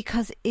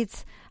 because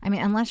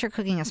unless you're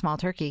cooking a small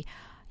turkey,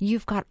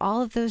 you've got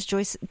all of those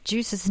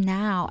juices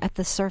now at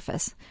the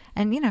surface.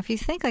 And, if you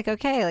think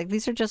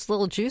these are just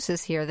little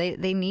juices here,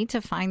 they need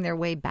to find their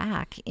way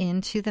back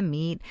into the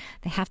meat.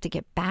 They have to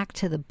get back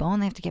to the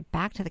bone. They have to get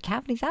back to the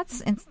cavity.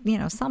 That's,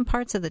 some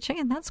parts of the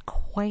chicken, that's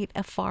quite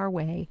a far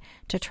way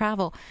to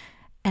travel.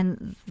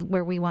 And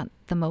where we want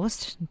the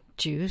most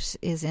juice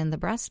is in the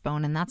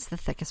breastbone, and that's the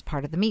thickest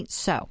part of the meat.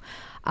 So,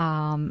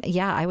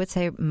 I would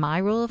say my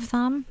rule of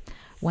thumb,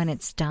 when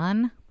it's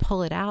done,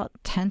 pull it out,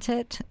 tent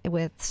it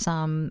with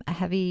some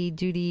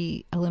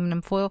heavy-duty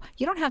aluminum foil.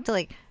 You don't have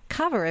to,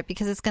 cover it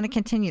because it's going to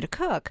continue to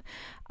cook,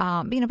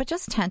 but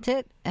just tent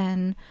it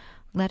and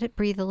let it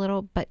breathe a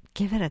little, but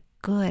give it a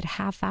good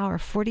half hour,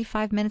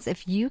 45 minutes.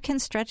 If you can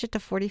stretch it to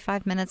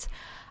 45 minutes,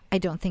 I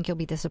don't think you'll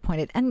be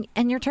disappointed. And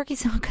your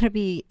turkey's not going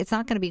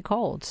to be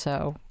cold.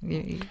 So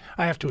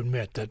I have to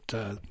admit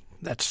that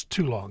that's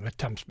too long. It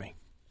tempts me.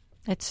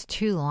 It's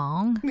too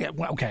long? Yeah,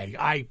 well, okay.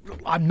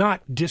 I'm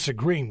not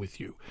disagreeing with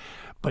you.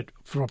 But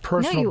from a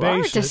personal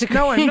basis,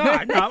 no, I'm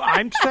not. No,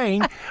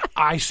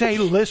 I say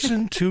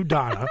listen to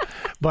Donna,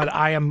 but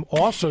I am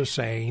also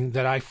saying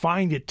that I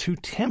find it too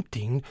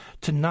tempting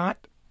to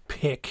not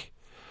pick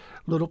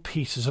little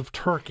pieces of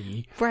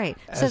turkey. Right.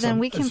 So then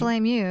we can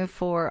blame you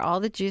for all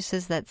the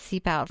juices that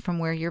seep out from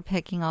where you're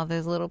picking all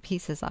those little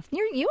pieces off.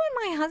 You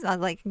and my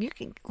husband, like, you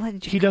can.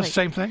 He does the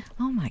same thing?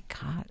 Oh, my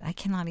God. I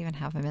cannot even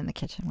have him in the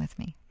kitchen with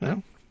me.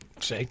 No.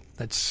 See,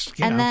 that's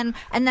Then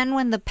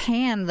when the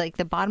pan, like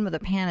the bottom of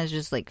the pan, is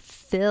just like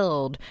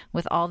filled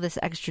with all this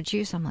extra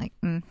juice, I'm like,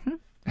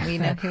 we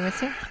know who is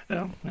here.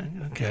 Oh,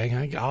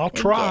 okay, I'll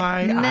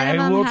try.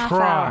 I will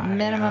try.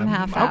 Minimum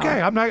half hour.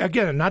 Okay,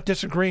 I'm not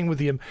disagreeing with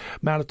the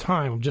amount of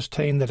time. I'm just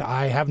saying that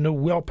I have no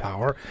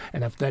willpower,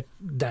 and if that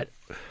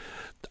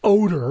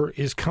odor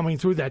is coming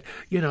through, that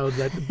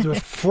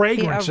the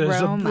fragrances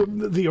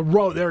the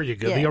aroma. There you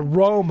go. Yeah. The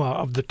aroma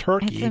of the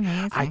turkey.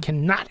 I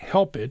cannot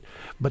help it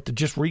but to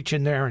just reach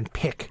in there and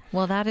pick.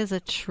 Well, that is a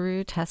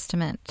true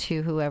testament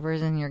to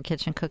whoever's in your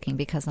kitchen cooking,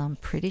 because I'm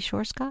pretty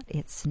sure, Scott,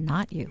 it's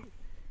not you.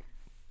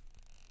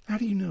 How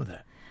do you know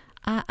that?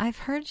 I've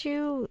heard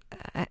you.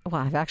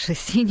 I've actually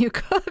seen you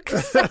cook.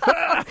 So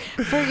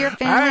for your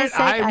family's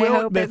sake, I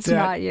hope it's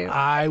not you.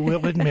 I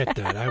will admit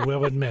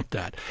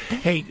that.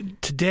 Hey,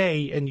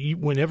 today, and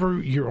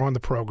whenever you're on the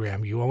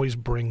program, you always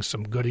bring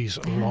some goodies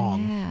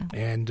along. Yeah.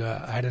 And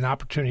I had an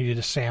opportunity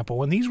to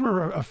sample. And these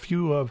were a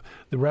few of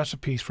the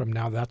recipes from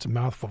Now That's a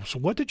Mouthful. So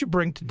what did you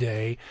bring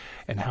today,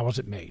 and how was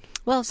it made?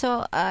 Well,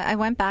 so I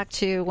went back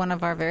to one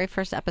of our very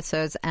first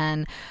episodes,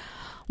 and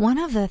one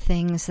of the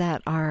things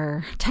that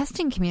our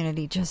testing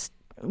community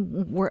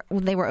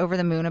they were over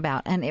the moon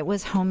about, and it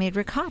was homemade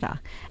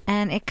ricotta.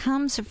 And it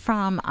comes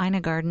from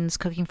Ina Garden's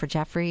Cooking for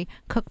Jeffrey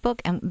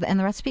cookbook, and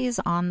the recipe is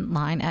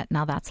online at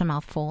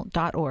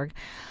nowthat'samouthful.org.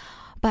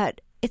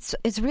 But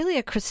it's really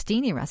a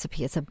crostini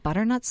recipe. It's a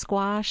butternut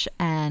squash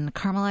and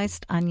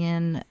caramelized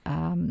onion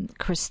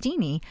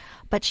crostini,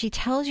 but she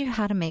tells you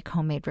how to make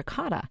homemade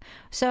ricotta.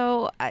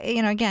 So,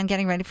 again,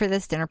 getting ready for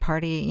this dinner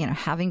party,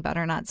 having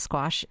butternut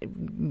squash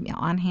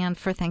on hand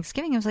for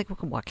Thanksgiving, I was like, well,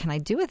 what can I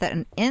do with it?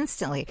 And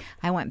instantly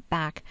I went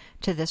back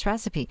to this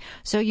recipe.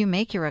 So you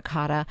make your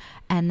ricotta,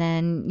 and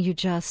then you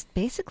just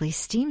basically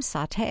steam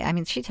saute. I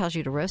mean, she tells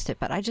you to roast it,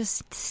 but I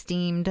just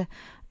steamed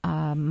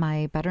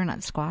my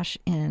butternut squash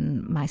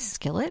in my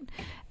skillet,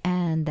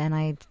 and then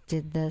I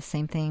did the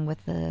same thing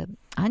with the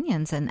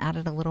onions and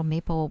added a little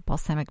maple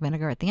balsamic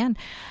vinegar at the end.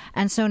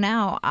 And so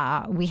now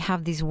we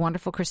have these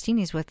wonderful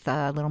crostinis with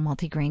little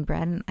multi-grain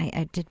bread, and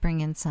I did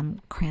bring in some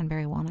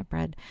cranberry walnut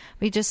bread.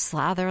 We just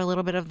slather a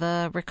little bit of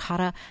the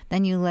ricotta,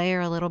 then you layer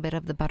a little bit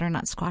of the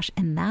butternut squash,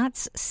 and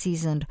that's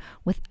seasoned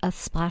with a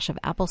splash of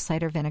apple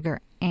cider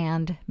vinegar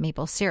and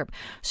maple syrup.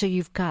 So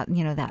you've got,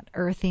 that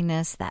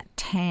earthiness, that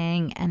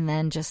tang, and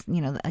then just,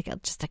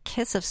 just a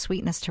kiss of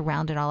sweetness to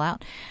round it all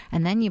out.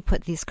 And then you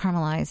put these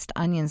caramelized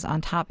onions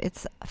on top.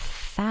 It's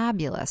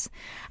fabulous.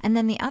 And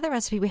then the other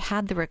recipe, we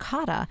had the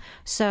ricotta.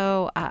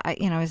 So I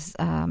was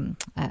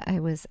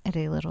at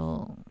a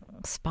little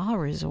spa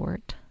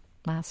resort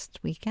last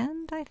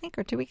weekend, I think,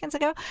 or 2 weekends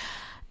ago,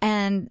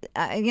 and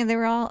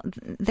they're all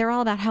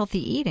about healthy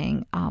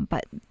eating.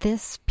 But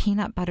this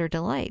peanut butter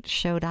delight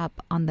showed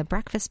up on the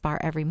breakfast bar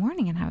every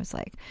morning, and I was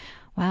like,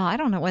 well, I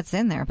don't know what's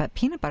in there, but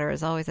peanut butter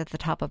is always at the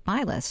top of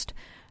my list.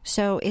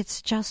 So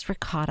it's just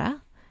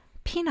ricotta,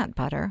 peanut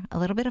butter, a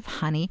little bit of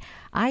honey.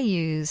 I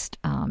used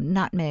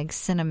nutmeg,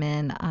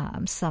 cinnamon,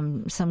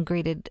 some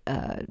grated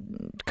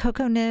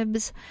cocoa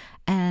nibs,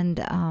 and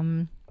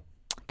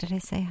did I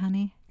say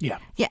honey? Yeah.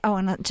 Yeah. Oh,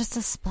 and just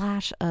a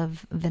splash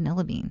of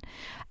vanilla bean.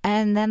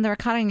 And then the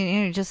ricotta,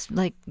 you just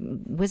like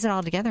whiz it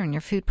all together in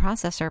your food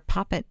processor,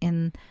 pop it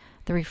in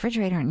the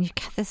refrigerator, and you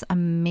get this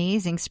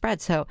amazing spread.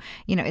 So,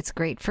 it's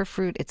great for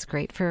fruit. It's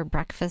great for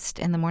breakfast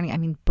in the morning. I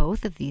mean,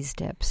 both of these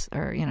dips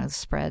or,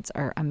 spreads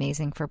are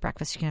amazing for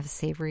breakfast. You can have a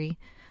savory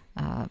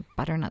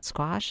butternut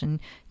squash, and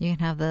you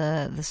can have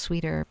the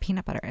sweeter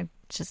peanut butter.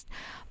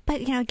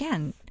 But,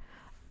 again,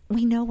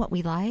 we know what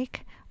we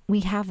like.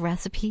 We have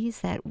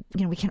recipes that,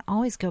 we can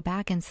always go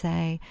back and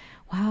say,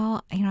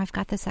 well, I've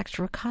got this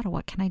extra ricotta.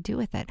 What can I do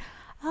with it?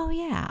 Oh,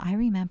 yeah, I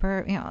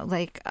remember,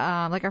 like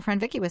our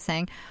friend Vicky was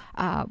saying,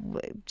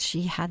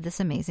 she had this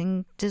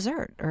amazing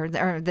dessert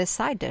or this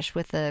side dish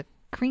with the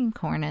cream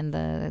corn and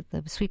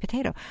the sweet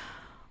potato.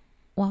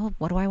 Well,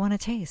 what do I want to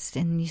taste?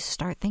 And you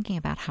start thinking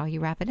about how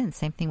you wrap it in.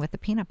 Same thing with the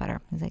peanut butter.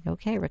 It's like,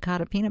 okay,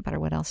 ricotta, peanut butter,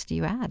 what else do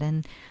you add?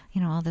 And,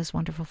 all those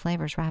wonderful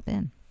flavors wrap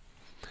in.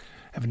 I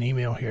have an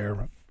email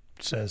here.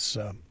 Says,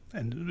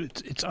 and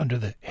it's under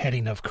the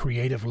heading of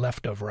creative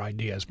leftover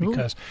ideas,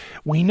 because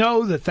we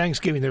know that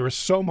Thanksgiving there is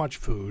so much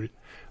food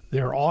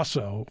there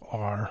also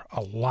are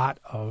a lot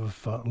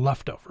of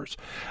leftovers.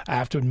 I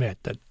have to admit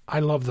that I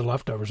love the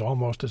leftovers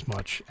almost as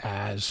much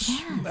as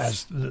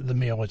the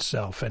meal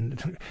itself.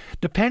 And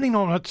depending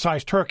on what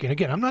size turkey, and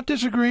again, I'm not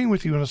disagreeing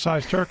with you on a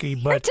size turkey,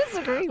 but You're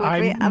disagreeing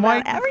with me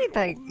about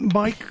everything.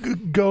 Might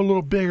go a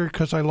little bigger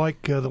because I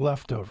like the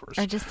leftovers.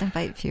 Or just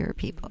invite fewer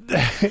people.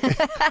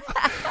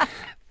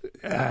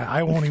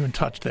 I won't even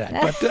touch that.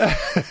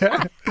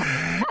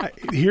 But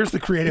here's the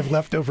creative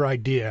leftover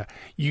idea.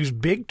 Use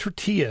big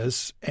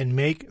tortillas and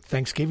make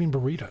Thanksgiving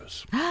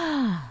burritos.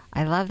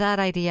 I love that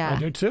idea. I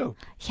do too.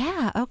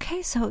 Yeah.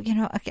 Okay. So,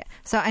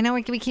 so I know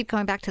we keep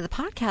going back to the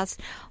podcast,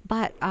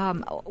 but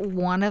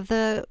one of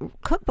the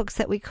cookbooks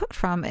that we cooked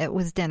from, it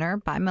was Dinner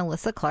by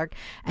Melissa Clark.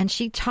 And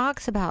she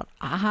talks about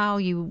how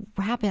you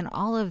wrap in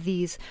all of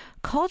these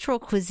cultural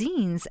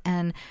cuisines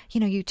and,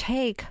 you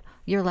take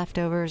your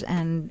leftovers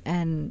and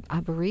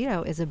a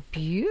burrito is a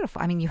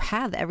beautiful, you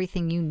have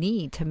everything you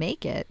need to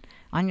make it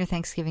on your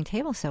Thanksgiving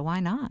table, so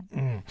why not?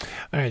 All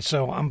right,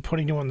 so I'm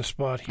putting you on the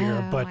spot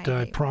here, but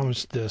I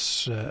promised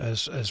this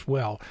as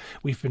well.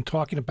 We've been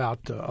talking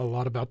about a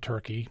lot about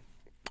turkey,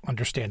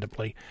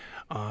 understandably.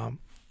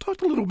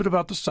 Talked a little bit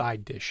about the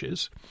side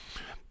dishes,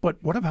 but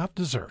what about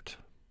dessert?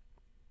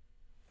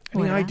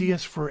 Any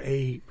ideas for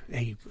a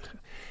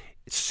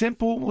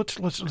simple,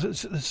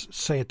 let's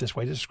say it this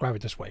way, describe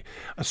it this way.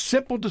 A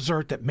simple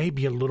dessert that may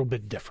be a little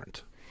bit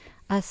different.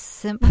 A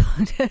simple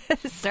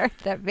dessert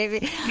that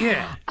maybe...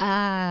 Yeah.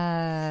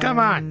 Come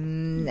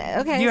on.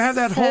 Okay. You have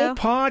that whole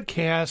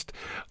podcast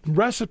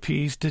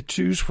recipes to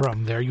choose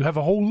from there. You have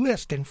a whole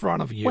list in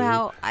front of you.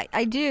 Well,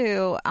 I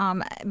do.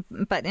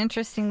 But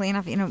interestingly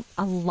enough,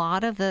 a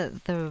lot of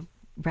the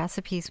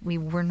recipes we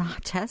were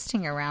not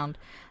testing around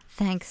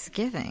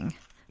Thanksgiving.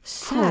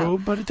 True,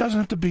 but it doesn't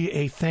have to be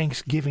a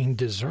Thanksgiving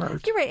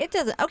dessert. You're right, it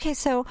doesn't. Okay,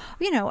 so,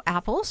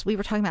 apples. We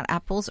were talking about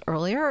apples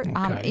earlier.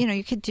 Okay.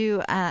 You could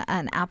do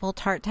an apple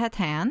tart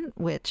tatin,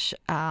 which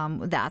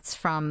that's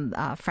from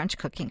French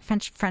cooking,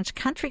 French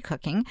country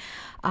cooking.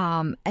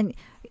 And,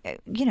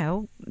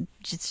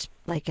 just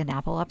like an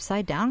apple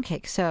upside down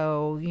cake.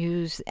 So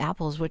use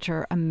apples, which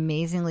are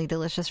amazingly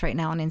delicious right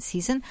now and in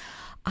season.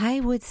 I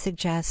would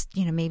suggest,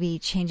 maybe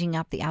changing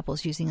up the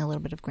apples using a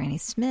little bit of Granny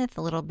Smith,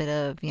 a little bit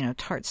of,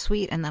 tart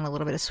sweet, and then a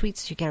little bit of sweet,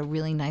 so you get a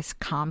really nice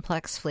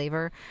complex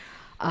flavor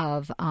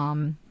of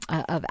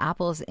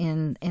apples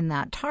in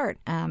that tart.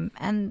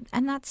 And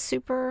that's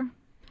super,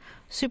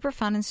 super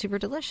fun and super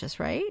delicious,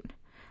 right?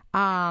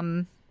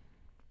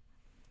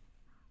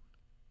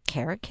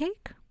 Carrot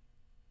cake?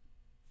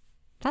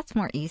 That's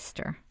more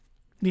Easter.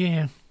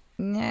 Yeah.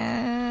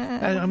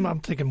 Yeah.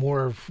 I'm thinking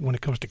more of when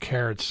it comes to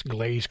carrots,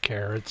 glazed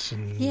carrots.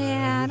 And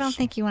I don't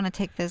think you want to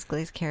take those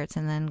glazed carrots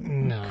and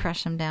then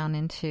crush them down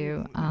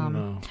into.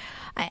 No.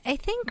 I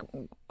think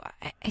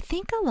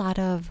a lot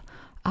of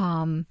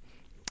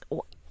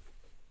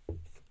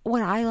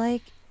what I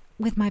like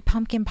with my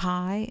pumpkin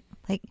pie,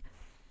 like,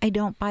 I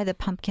don't buy the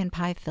pumpkin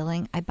pie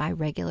filling. I buy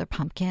regular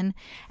pumpkin,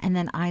 and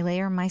then I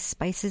layer my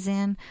spices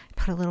in,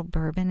 put a little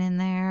bourbon in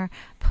there,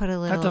 put a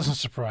little... That doesn't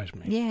surprise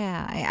me.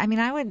 Yeah.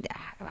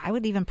 I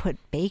would even put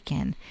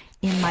bacon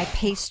in my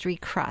pastry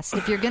crust.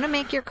 If you're going to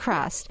make your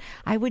crust,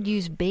 I would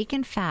use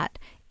bacon fat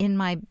in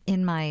my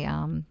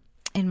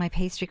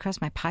pastry crust,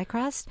 my pie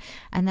crust,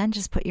 and then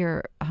just put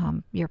your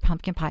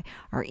pumpkin pie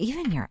or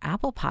even your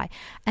apple pie.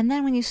 And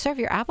then when you serve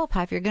your apple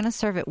pie, if you're going to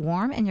serve it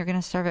warm and you're going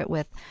to serve it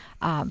with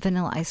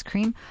vanilla ice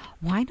cream,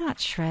 why not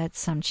shred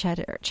some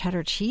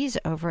cheddar cheese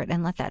over it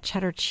and let that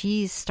cheddar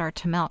cheese start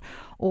to melt,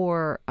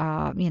 or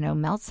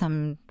melt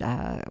some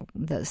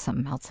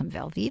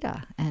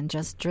Velveeta and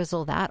just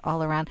drizzle that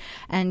all around,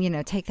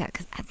 and take that,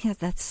 because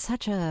that's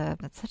such a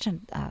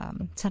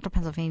Central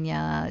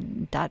Pennsylvania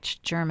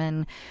Dutch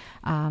German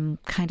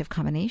kind of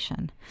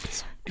combination.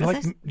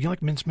 Do you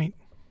like mincemeat?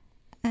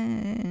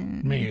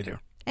 Me either.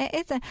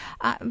 It's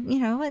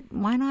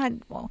why not?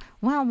 Well,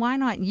 why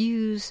not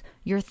use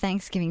your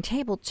Thanksgiving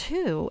table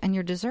too and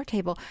your dessert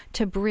table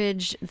to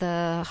bridge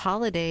the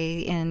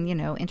holiday and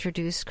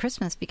introduce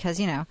Christmas, because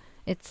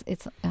it's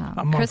a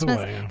month Christmas.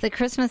 Away, yeah.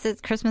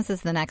 Christmas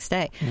is the next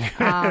day.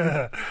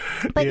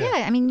 But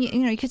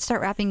you could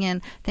start wrapping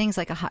in things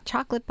like a hot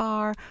chocolate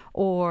bar,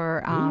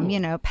 or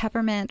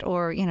peppermint,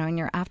 or in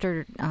your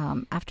after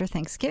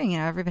Thanksgiving.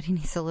 Everybody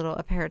needs a little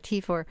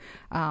aperitif, or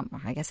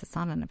I guess it's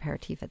not an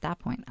aperitif at that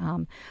point.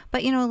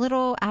 But a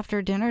little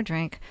after dinner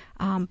drink.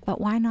 But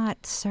why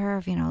not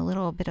serve a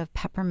little bit of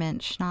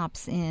peppermint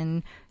schnapps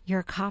in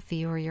your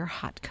coffee or your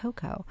hot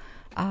cocoa?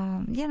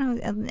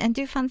 And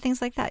do fun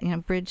things like that.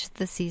 Bridge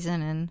the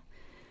season,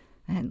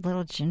 and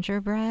little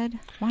gingerbread.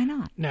 Why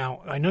not?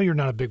 Now, I know you're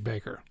not a big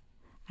baker.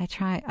 I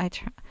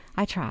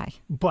try.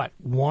 But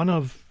one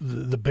of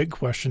the big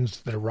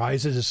questions that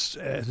arises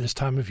at this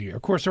time of year,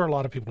 of course, there are a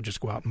lot of people just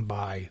go out and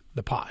buy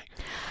the pie.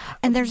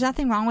 And there's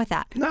nothing wrong with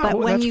that. No, but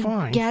when that's you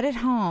fine. Get it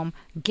home,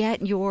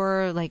 get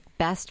your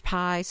best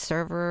pie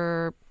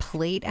server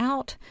plate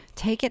out.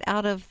 Take it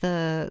out of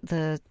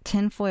the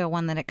tinfoil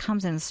one that it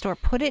comes in the store.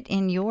 Put it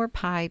in your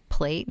pie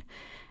plate,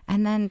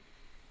 and then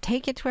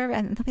take it to wherever,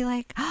 and they'll be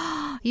like,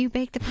 "Oh, You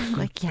baked a pie?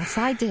 Like, yes,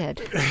 I did.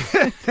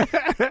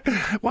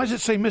 Why does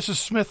it say Mrs.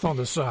 Smith on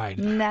the side?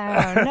 No,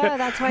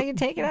 that's why you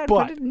take it out and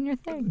put it in your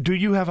thing. Do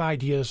you have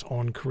ideas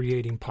on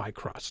creating pie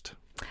crust?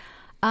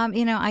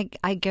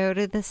 I go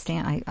to the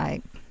stand.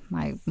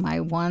 My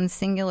one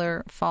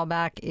singular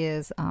fallback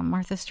is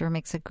Martha Stewart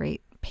makes a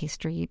great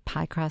pastry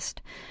pie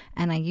crust,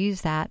 and I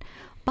use that.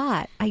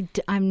 But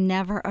I'm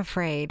never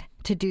afraid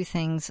to do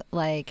things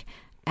like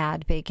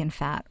add bacon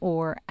fat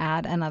or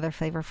add another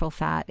flavorful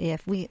fat.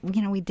 If we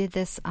did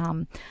this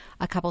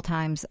a couple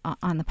times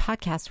on the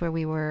podcast where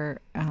we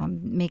were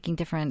making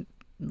different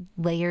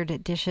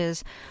layered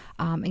dishes,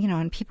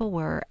 and people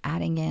were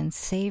adding in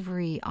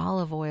savory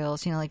olive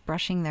oils, like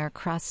brushing their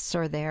crusts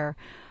or their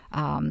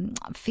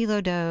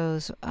phyllo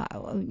doughs,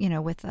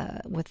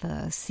 with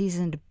a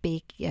seasoned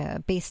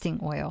basting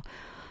oil.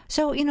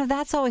 So,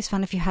 that's always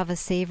fun if you have a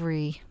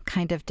savory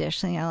kind of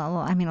dish. A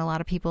lot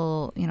of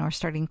people, are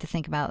starting to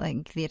think about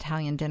like the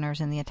Italian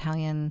dinners and the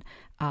Italian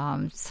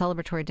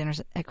celebratory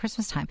dinners at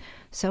Christmas time.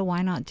 So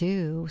why not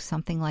do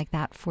something like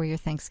that for your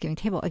Thanksgiving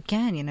table?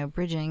 Again,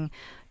 bridging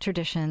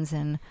traditions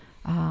and,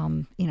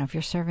 if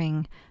you're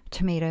serving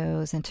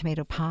tomatoes and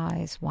tomato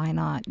pies, why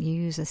not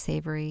use a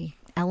savory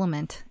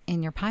element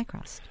in your pie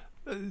crust?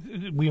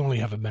 We only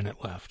have a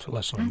minute left,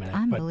 less than a minute.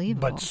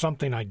 Unbelievable. But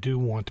something I do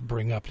want to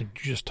bring up, that you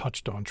just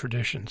touched on,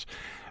 traditions.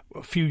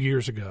 A few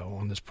years ago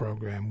on this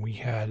program, we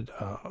had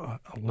a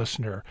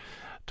listener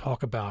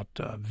talk about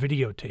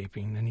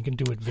videotaping, and you can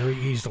do it very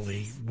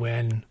easily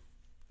when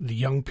the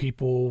young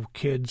people,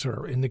 kids,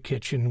 are in the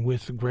kitchen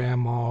with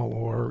grandma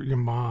or your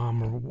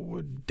mom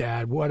or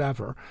dad,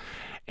 whatever,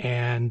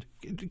 and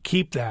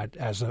keep that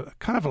as a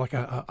kind of like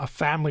a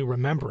family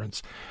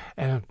remembrance.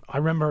 And I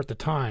remember at the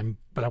time,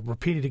 but I'll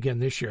repeat it again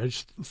this year, I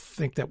just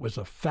think that was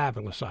a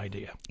fabulous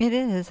idea. It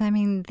is.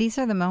 These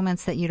are the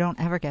moments that you don't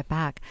ever get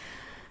back.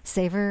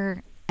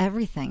 Savor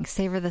everything.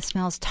 Savor the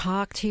smells.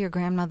 Talk to your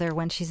grandmother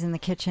when she's in the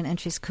kitchen and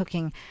she's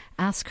cooking.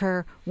 Ask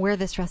her where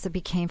this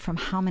recipe came from,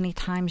 how many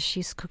times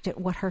she's cooked it,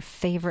 what her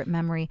favorite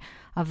memory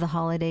of the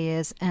holiday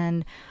is,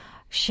 and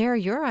share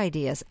your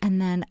ideas. And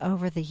then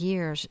over the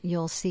years,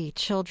 you'll see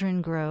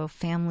children grow,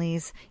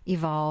 families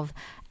evolve,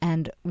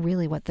 and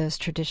really what those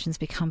traditions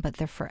become, but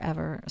they're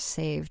forever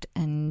saved,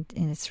 and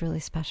it's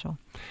really special.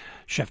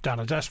 Chef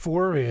Donna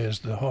Desfor is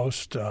the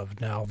host of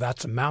Now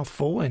That's a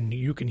Mouthful, and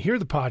you can hear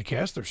the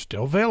podcast. They're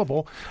still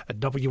available at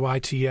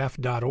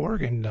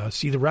WITF.org, and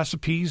see the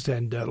recipes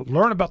and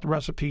learn about the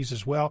recipes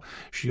as well.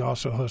 She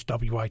also hosts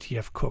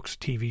WITF Cooks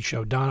TV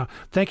show. Donna,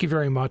 thank you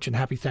very much, and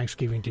happy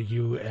Thanksgiving to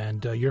you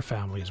and your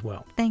family as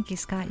well. Thank you,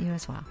 Scott. You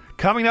as well.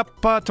 Coming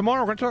up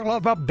tomorrow, we're going to talk a lot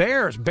about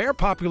bears. Bear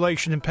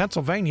population in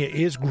Pennsylvania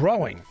is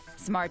growing.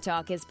 Smart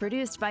Talk is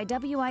produced by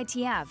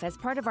WITF as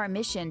part of our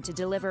mission to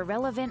deliver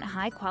relevant,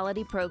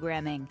 high-quality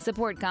programming.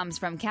 Support comes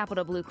from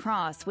Capital Blue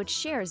Cross, which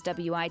shares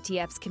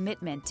WITF's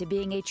commitment to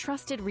being a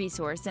trusted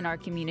resource in our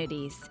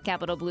communities.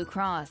 Capital Blue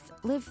Cross.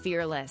 Live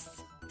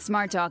fearless.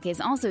 Smart Talk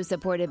is also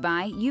supported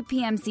by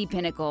UPMC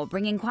Pinnacle,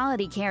 bringing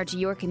quality care to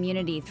your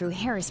community through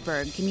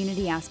Harrisburg,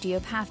 Community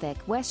Osteopathic,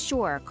 West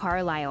Shore,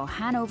 Carlisle,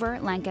 Hanover,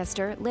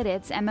 Lancaster,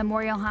 Lidditz, and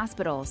Memorial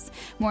Hospitals.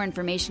 More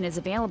information is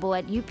available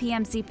at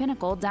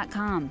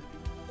upmcpinnacle.com.